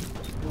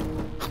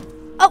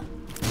 Oh!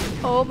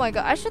 Oh my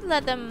god, I should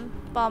let them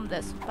bomb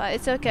this, but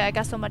it's okay, I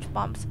got so much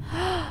bombs.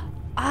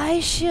 I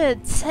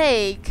should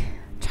take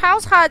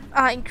Child's Heart,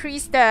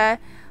 increase the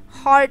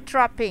heart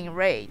dropping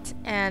rate,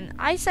 and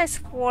Isaac's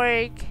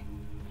fork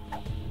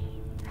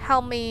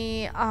help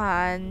me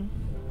on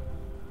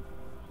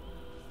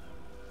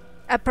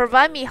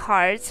provide me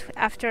hearts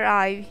after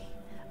I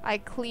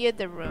clear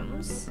the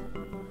rooms.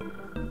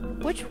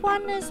 Which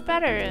one is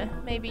better?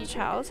 Maybe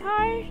Child's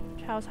Heart?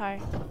 Child's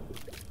Heart.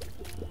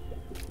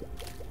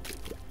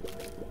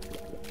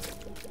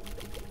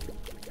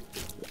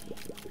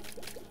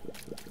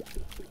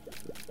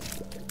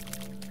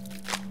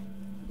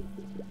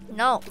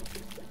 No.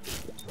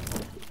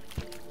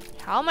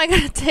 How am I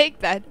gonna take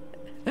that?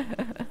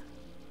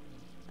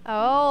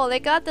 Oh, they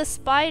got the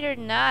spider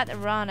net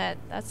around it.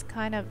 That's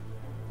kind of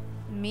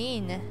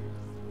mean.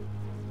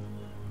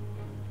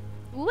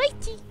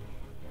 Waity!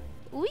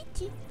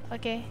 Waity!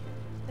 Okay,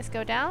 let's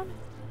go down.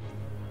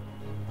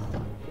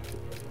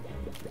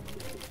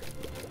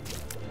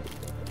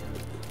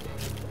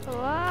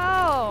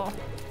 Wow!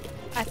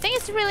 I think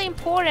it's really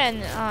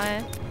important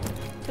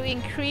to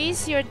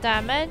increase your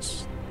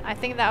damage. I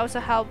think that also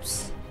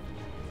helps.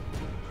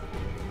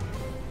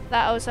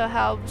 That also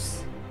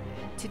helps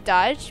to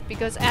dodge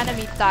because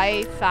enemies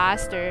die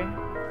faster.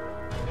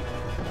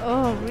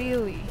 Oh,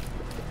 really?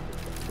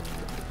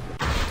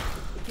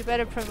 You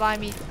better provide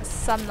me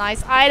some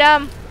nice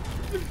item.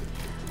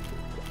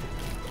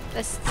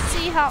 Let's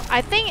see how.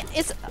 I think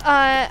it's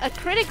a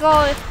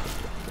critical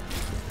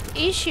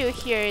issue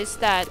here is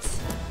that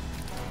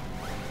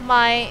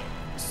my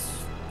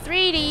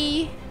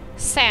 3D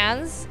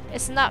sense,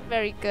 it's not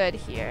very good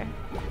here.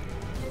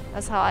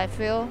 That's how I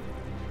feel.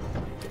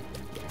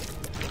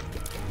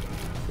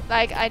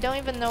 Like, I don't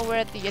even know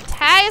where the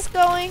attack is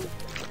going.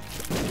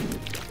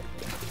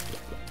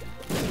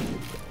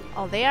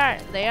 Oh, they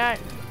are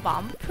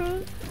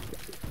bomb-proof?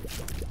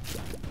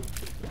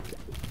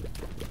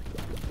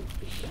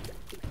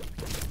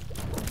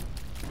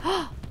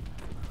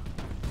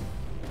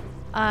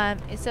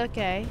 It's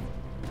okay.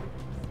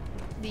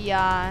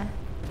 The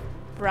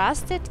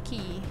rusted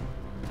key.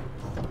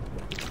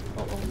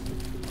 Uh-oh.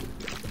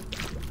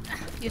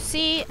 You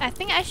see, I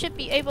think I should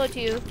be able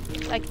to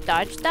like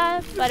dodge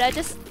that, but I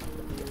just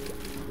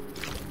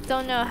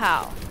don't know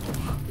how.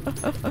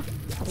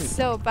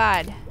 So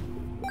bad.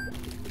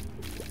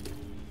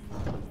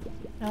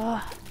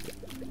 Oh.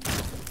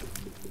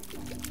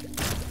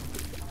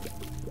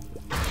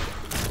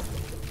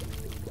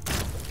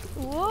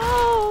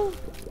 Whoa!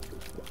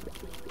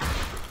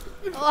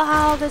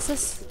 Wow, this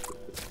is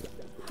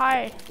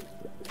hard.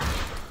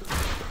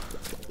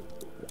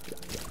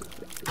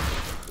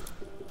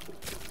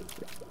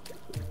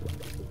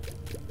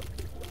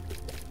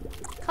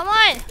 Come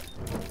on!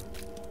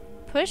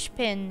 Push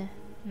pin.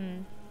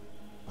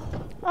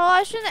 Oh,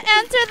 I shouldn't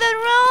enter the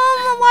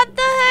room! What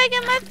the heck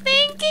am I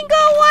thinking?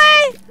 Go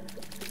away!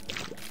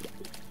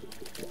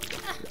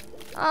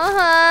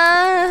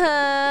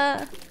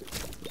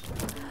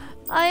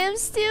 I am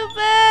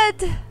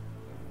stupid!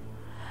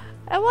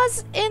 I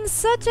was in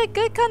such a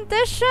good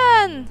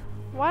condition!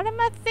 What am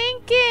I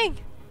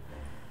thinking?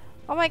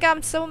 Oh my god,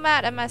 I'm so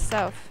mad at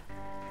myself.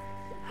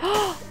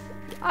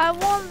 I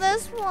want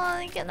this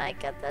one. Can I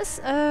get this?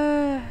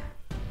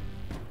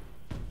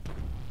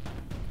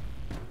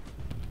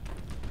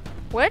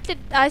 Where did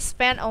I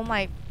spend all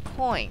my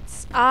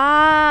points?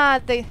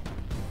 Ah,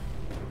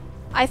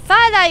 I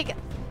thought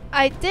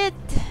I did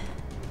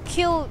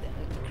kill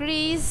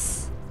Grease.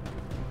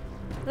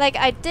 Like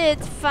I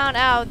did found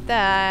out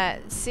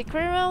that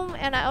secret room,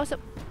 and I also.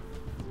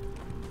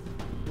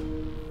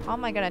 How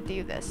am I gonna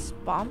do this?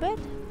 Bomb it?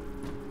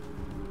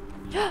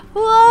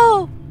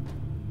 Whoa!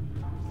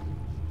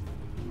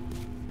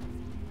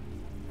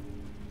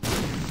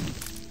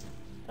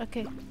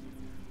 Okay.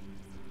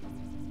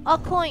 Oh,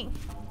 coin.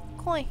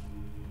 Coin.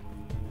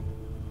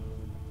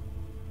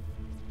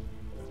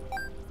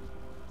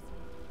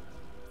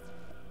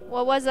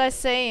 What was I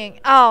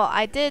saying? Oh,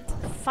 I did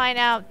find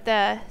out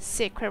the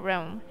secret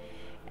room.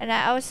 And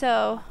I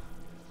also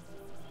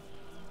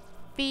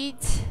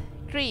beat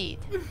Greed.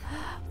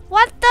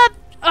 What the?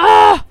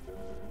 Ugh!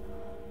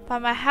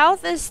 But my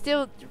health is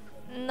still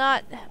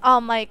not.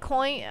 Oh, my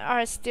coin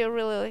are still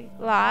really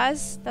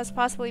lost. That's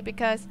possibly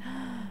because.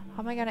 How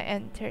am I gonna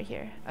enter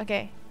here?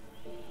 Okay.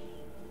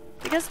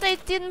 Because they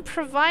didn't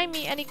provide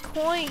me any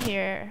coin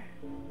here.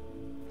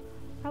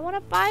 I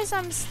wanna buy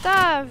some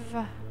stuff.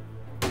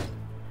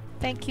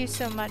 Thank you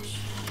so much.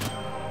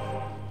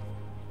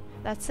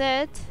 That's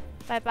it.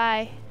 Bye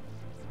bye.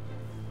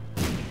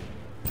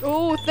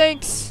 Oh,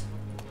 thanks.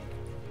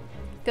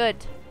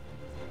 Good.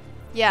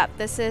 Yeah,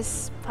 this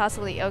is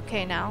possibly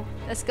okay now.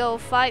 Let's go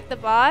fight the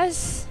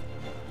boss.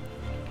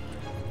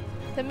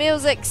 The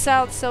music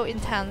sounds so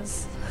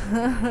intense.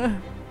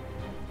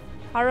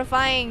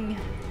 Horrifying.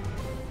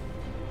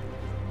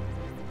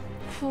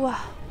 Whew.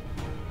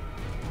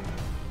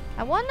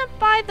 I wanna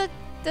buy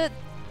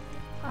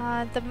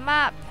the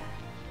map.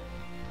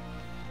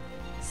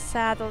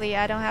 Sadly,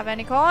 I don't have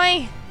any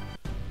coin.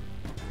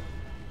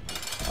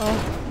 Oh.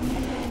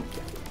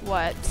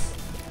 What?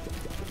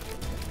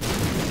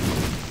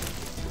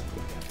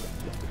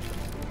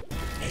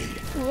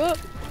 Whoa.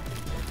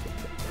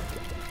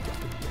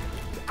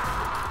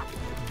 Ah!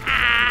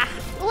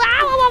 Wow,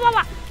 wow, wow,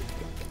 wow.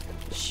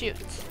 Shoot.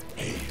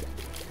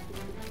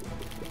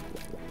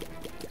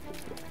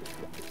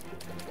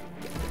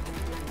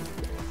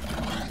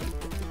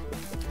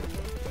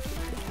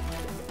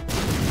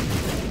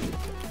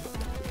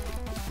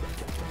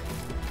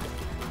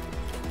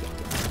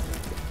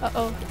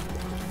 Uh-oh.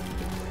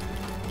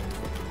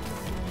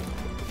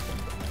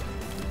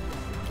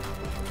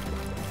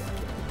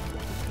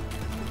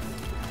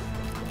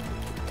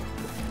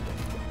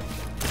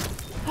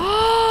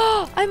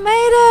 I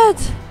made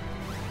it!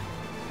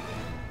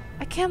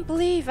 I can't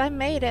believe I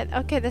made it.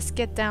 Okay, let's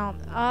get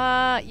down.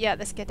 Yeah,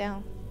 let's get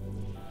down.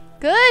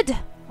 Good!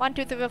 1,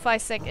 2, 3, 4,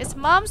 5, 6. It's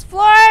mom's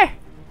floor!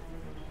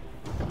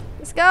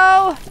 Let's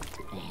go!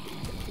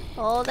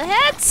 All the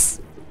hits!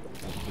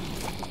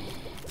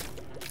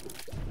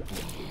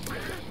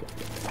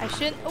 I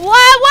shouldn't.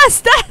 What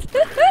was that?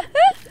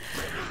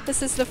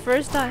 This is the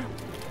first time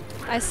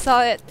I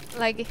saw it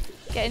like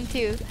get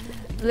into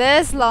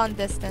this long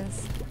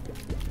distance.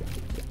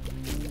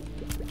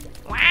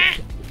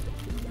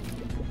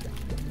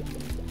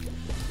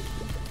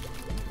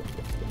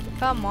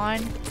 Come on.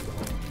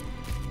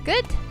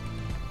 Good.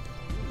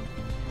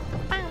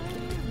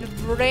 The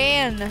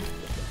brain.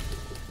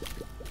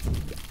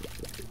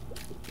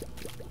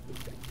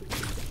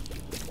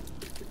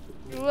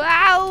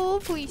 Wow,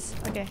 please.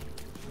 Okay.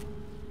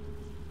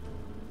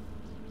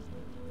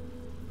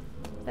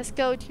 Let's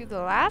go to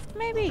the left,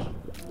 maybe?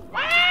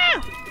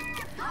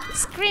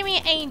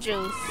 Screaming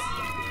angels.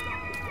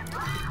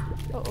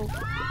 Uh-oh.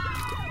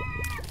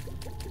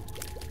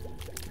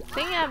 I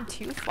think I'm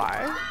too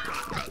far.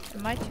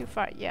 Am I too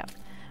far? Yeah.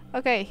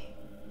 Okay.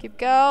 Keep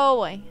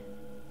going.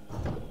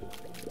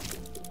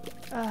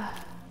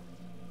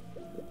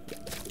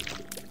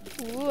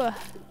 Ooh.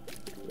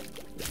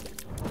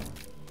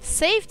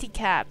 Safety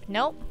cap.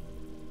 Nope.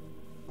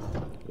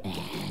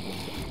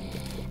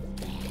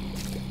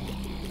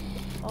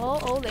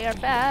 Oh, they are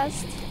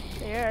fast.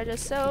 They are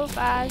just so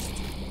fast.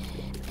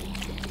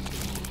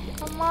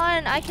 Come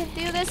on, I can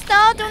do this.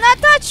 No, do not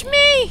touch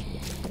me!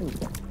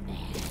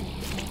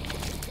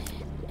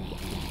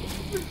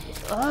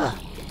 Ugh.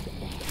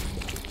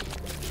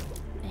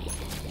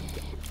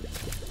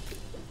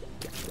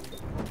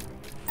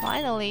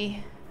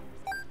 Finally.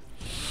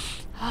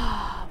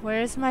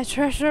 Where's my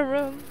treasure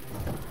room?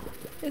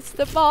 It's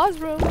the boss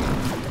room.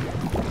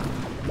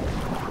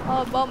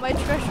 All about my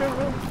treasure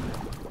room.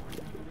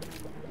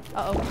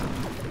 Uh-oh.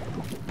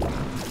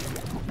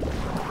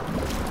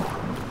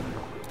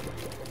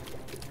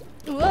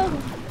 Whoa.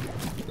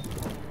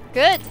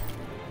 Good.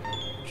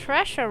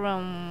 Treasure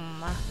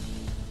room.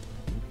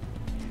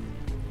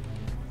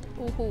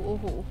 Ooh, ooh, ooh,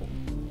 ooh.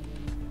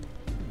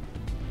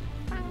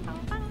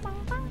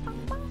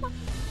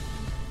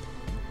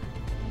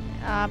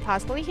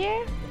 Possibly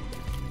here?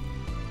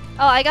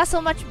 Oh, I got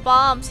so much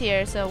bombs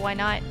here, so why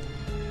not?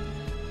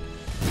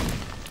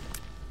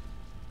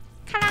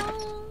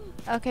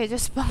 Okay,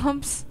 just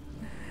bombs.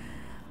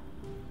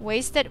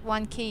 Wasted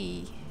one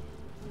key.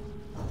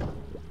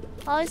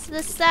 Oh, it's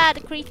the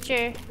sad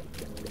creature.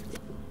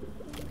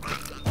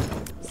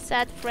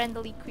 Sad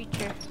friendly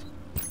creature.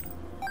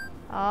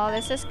 Oh,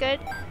 this is good.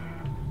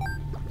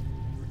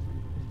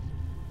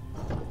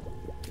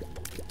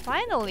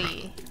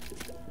 Finally,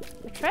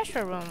 the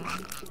treasure room.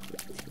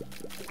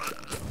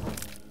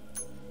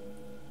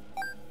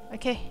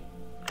 Okay.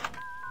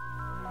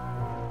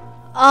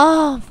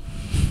 Oh.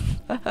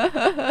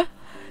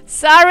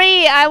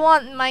 Sorry, I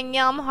want my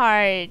Nyam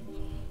heart.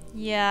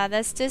 Yeah,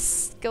 let's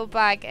just go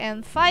back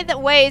and find the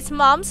way. It's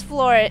mom's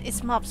floor.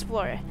 It's mom's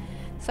floor.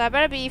 So I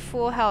better be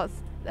full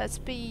health. Let's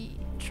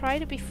try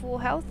to be full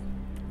health.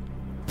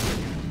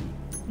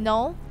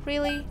 No,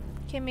 really?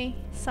 Give me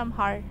some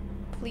heart,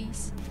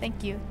 please.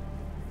 Thank you.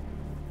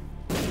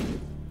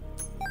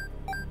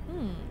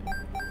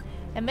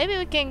 And maybe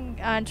we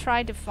can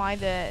try to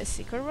find the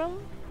secret room.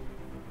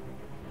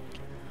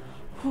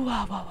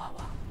 Wow, wow, wow,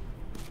 wow.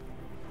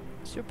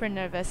 Super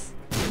nervous.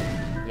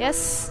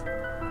 Yes.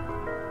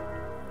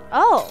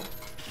 Oh.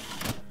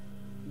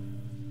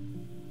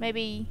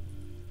 Maybe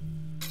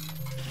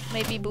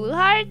blue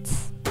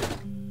hearts?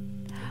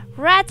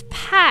 Red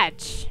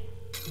patch.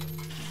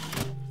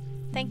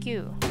 Thank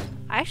you.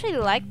 I actually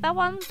like that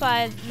one,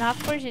 but not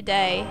for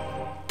today.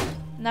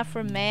 Not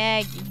for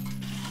Maggie.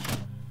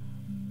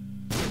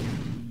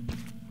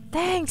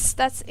 Thanks.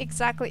 That's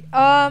exactly.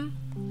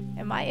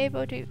 Am I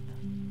able to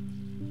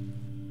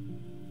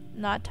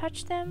not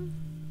touch them?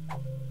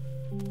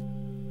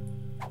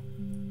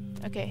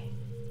 Okay.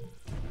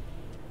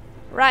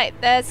 Right,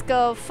 let's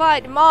go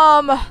fight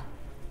Mom.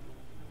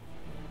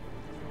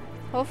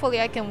 Hopefully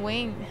I can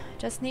win.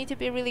 Just need to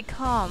be really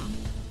calm.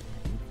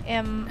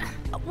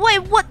 Wait,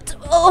 what?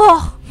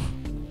 Oh!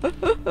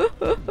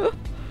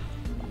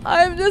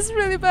 I'm just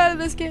really bad at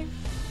this game.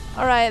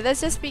 Alright,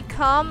 let's just be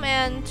calm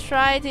and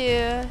try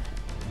to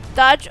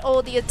dodge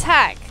all the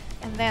attack.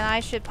 And then I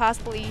should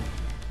possibly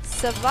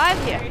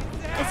survive here.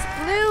 It's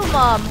Blue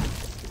Mom.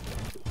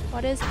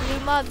 What is Blue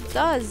Mom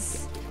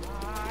does?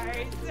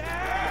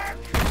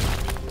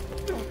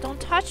 Oh, don't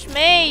touch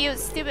me, you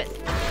stupid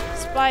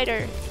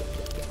spider.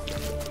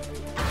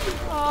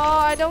 Oh,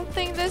 I don't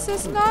think this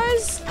is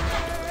nice.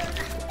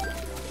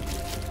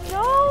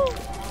 No.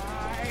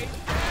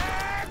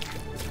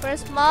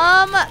 Where's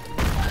Mom?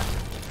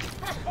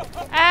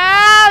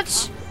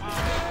 Ouch!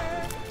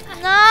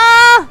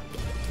 No!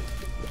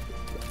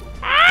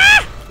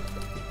 Ah!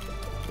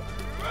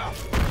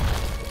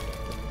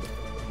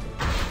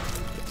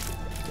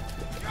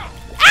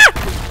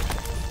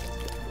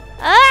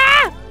 Ah!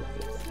 Ah!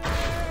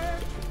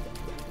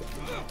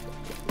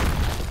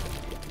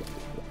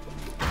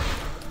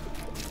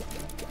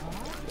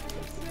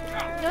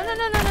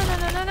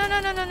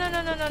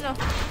 No.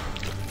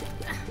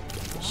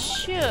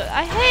 Shoot,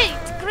 I hate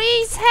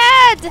Grease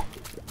head!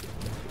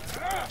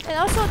 And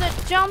also the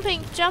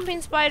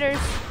jumping spiders.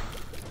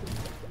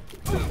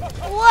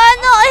 What?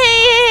 No!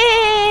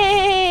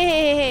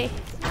 Hey!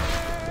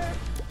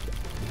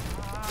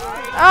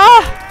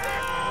 Ah!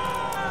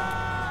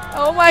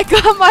 Oh my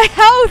god, my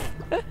health!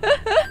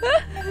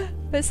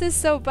 This is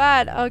so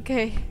bad.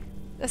 Okay,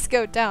 let's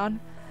go down.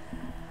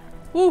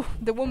 Woo,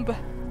 the Woomba.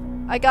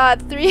 I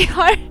got 3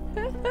 heart.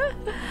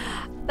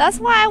 That's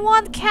why I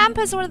want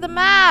campus or the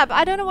map.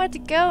 I don't know where to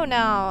go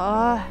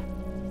now.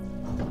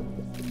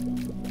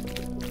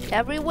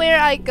 Everywhere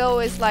I go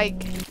is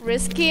like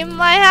risking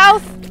my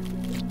health.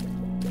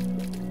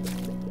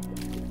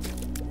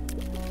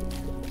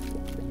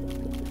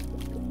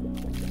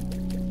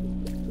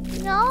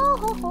 No.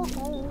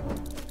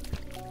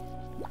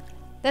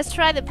 Let's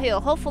try the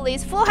pill. Hopefully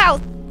it's full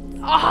health.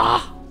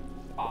 Ah!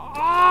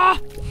 Ah!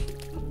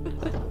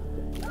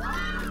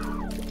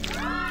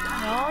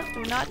 No,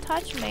 do not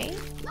touch me.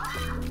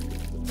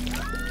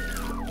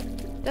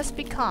 Just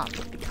be calm.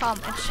 Be calm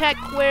and check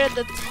where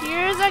the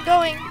tears are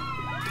going.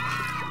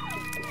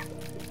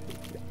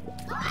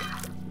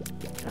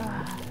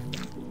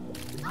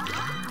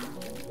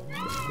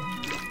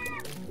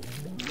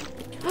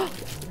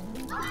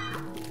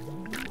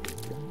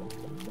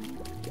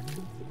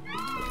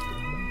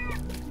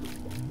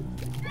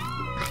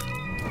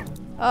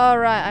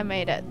 Alright, I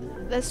made it.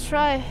 Let's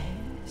try.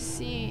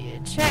 See,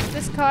 check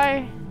this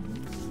car.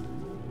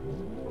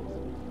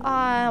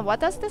 What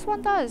does this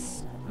one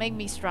does? Make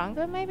me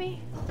stronger,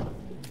 maybe?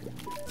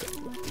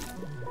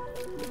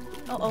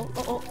 Oh,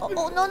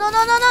 no, no, no,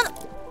 no, no!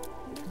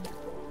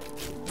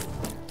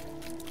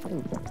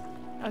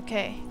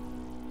 Okay.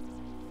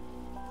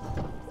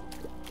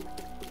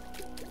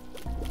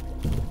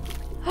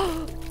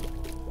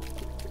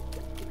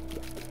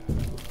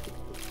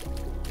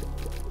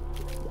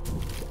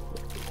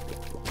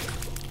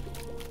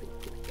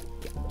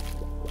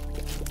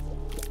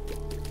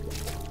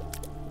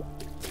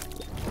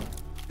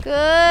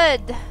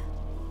 Good.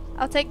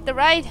 I'll take the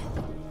right.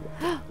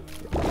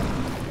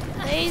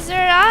 Laser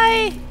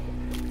eye.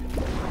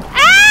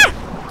 Ah!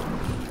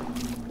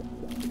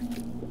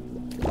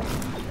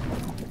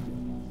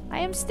 I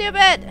am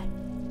stupid.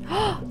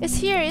 It's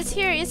here. It's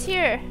here. It's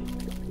here.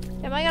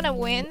 Am I gonna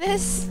win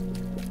this?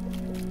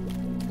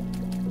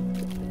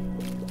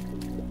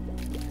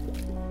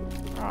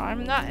 Oh,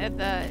 I'm not at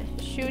the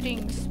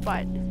shooting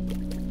spot.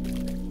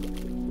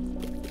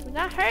 Do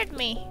not hurt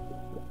me.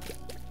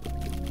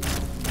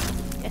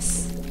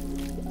 Yes.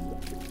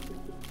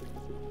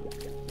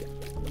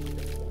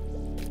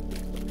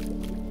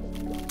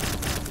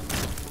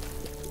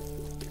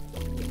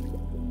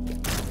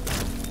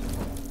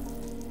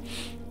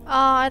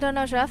 I don't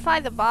know. Should I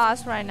fight the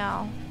boss right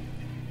now?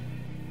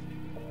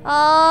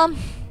 I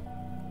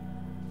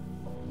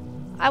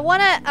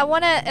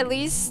wanna at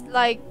least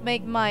like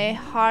make my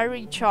heart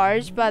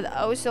recharge, but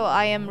also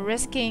I am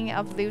risking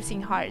of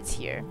losing hearts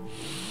here.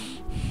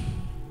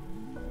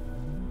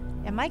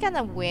 Am I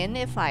gonna win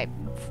if I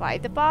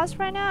fight the boss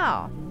right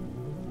now?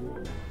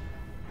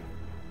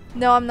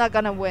 No, I'm not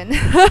gonna win.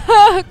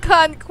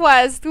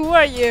 Conquest, who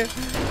are you?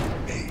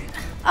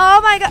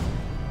 Oh my god.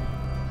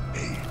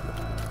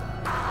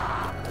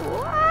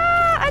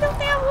 I don't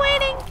think I'm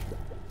winning.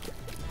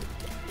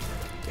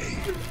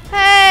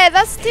 Hey,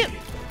 that's too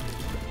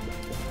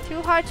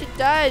hard to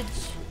dodge.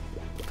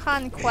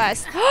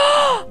 Conquest.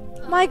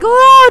 My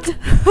god!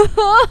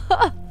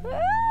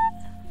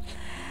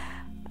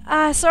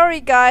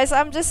 Sorry guys,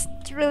 I'm just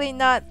really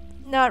not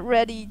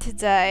ready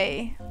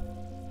today.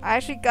 I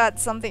actually got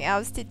something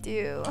else to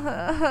do.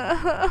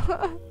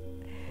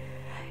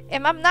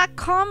 And I'm not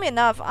calm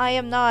enough. I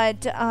am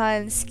not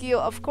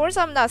skilled. Of course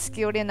I'm not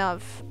skilled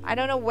enough. I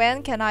don't know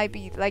when can I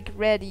be like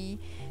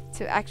ready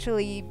to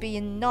actually be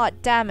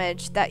not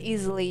damaged that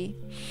easily.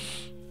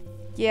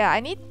 Yeah, I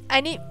need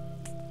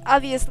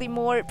obviously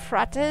more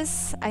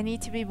practice. I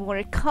need to be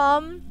more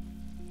calm.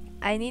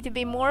 I need to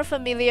be more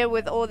familiar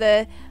with all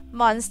the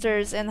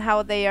monsters and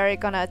how they are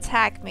gonna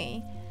attack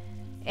me.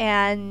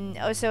 And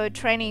also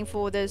training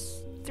for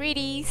this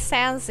 3D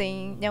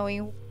sensing,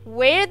 knowing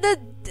where the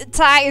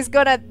attack is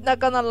not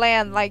gonna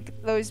land, like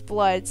those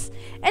bloods.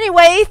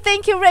 Anyway,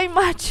 thank you very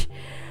much.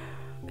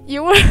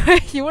 You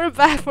were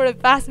back for the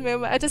past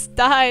moment. I just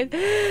died.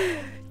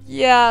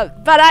 Yeah,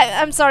 but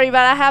I'm sorry,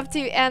 but I have to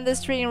end the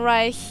stream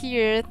right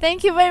here.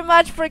 Thank you very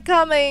much for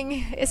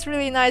coming. It's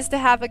really nice to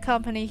have a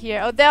company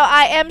here. Although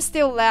I am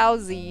still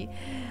lousy.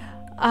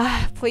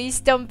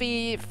 Please don't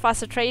be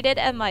frustrated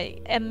at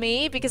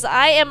me, because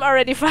I am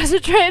already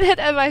frustrated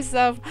at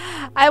myself.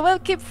 I will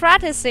keep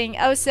practicing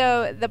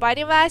also the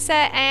body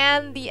mindset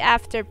and the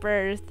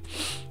afterbirth.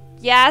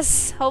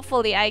 Yes,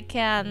 hopefully I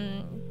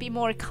can be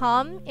more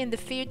calm in the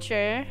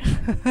future.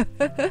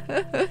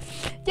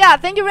 Yeah,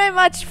 thank you very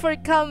much for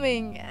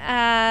coming,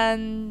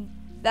 and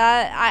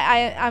that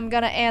I'm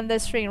gonna end the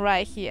stream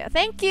right here.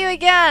 Thank you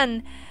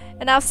again,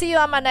 and I'll see you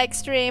on my next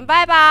stream.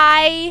 Bye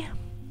bye.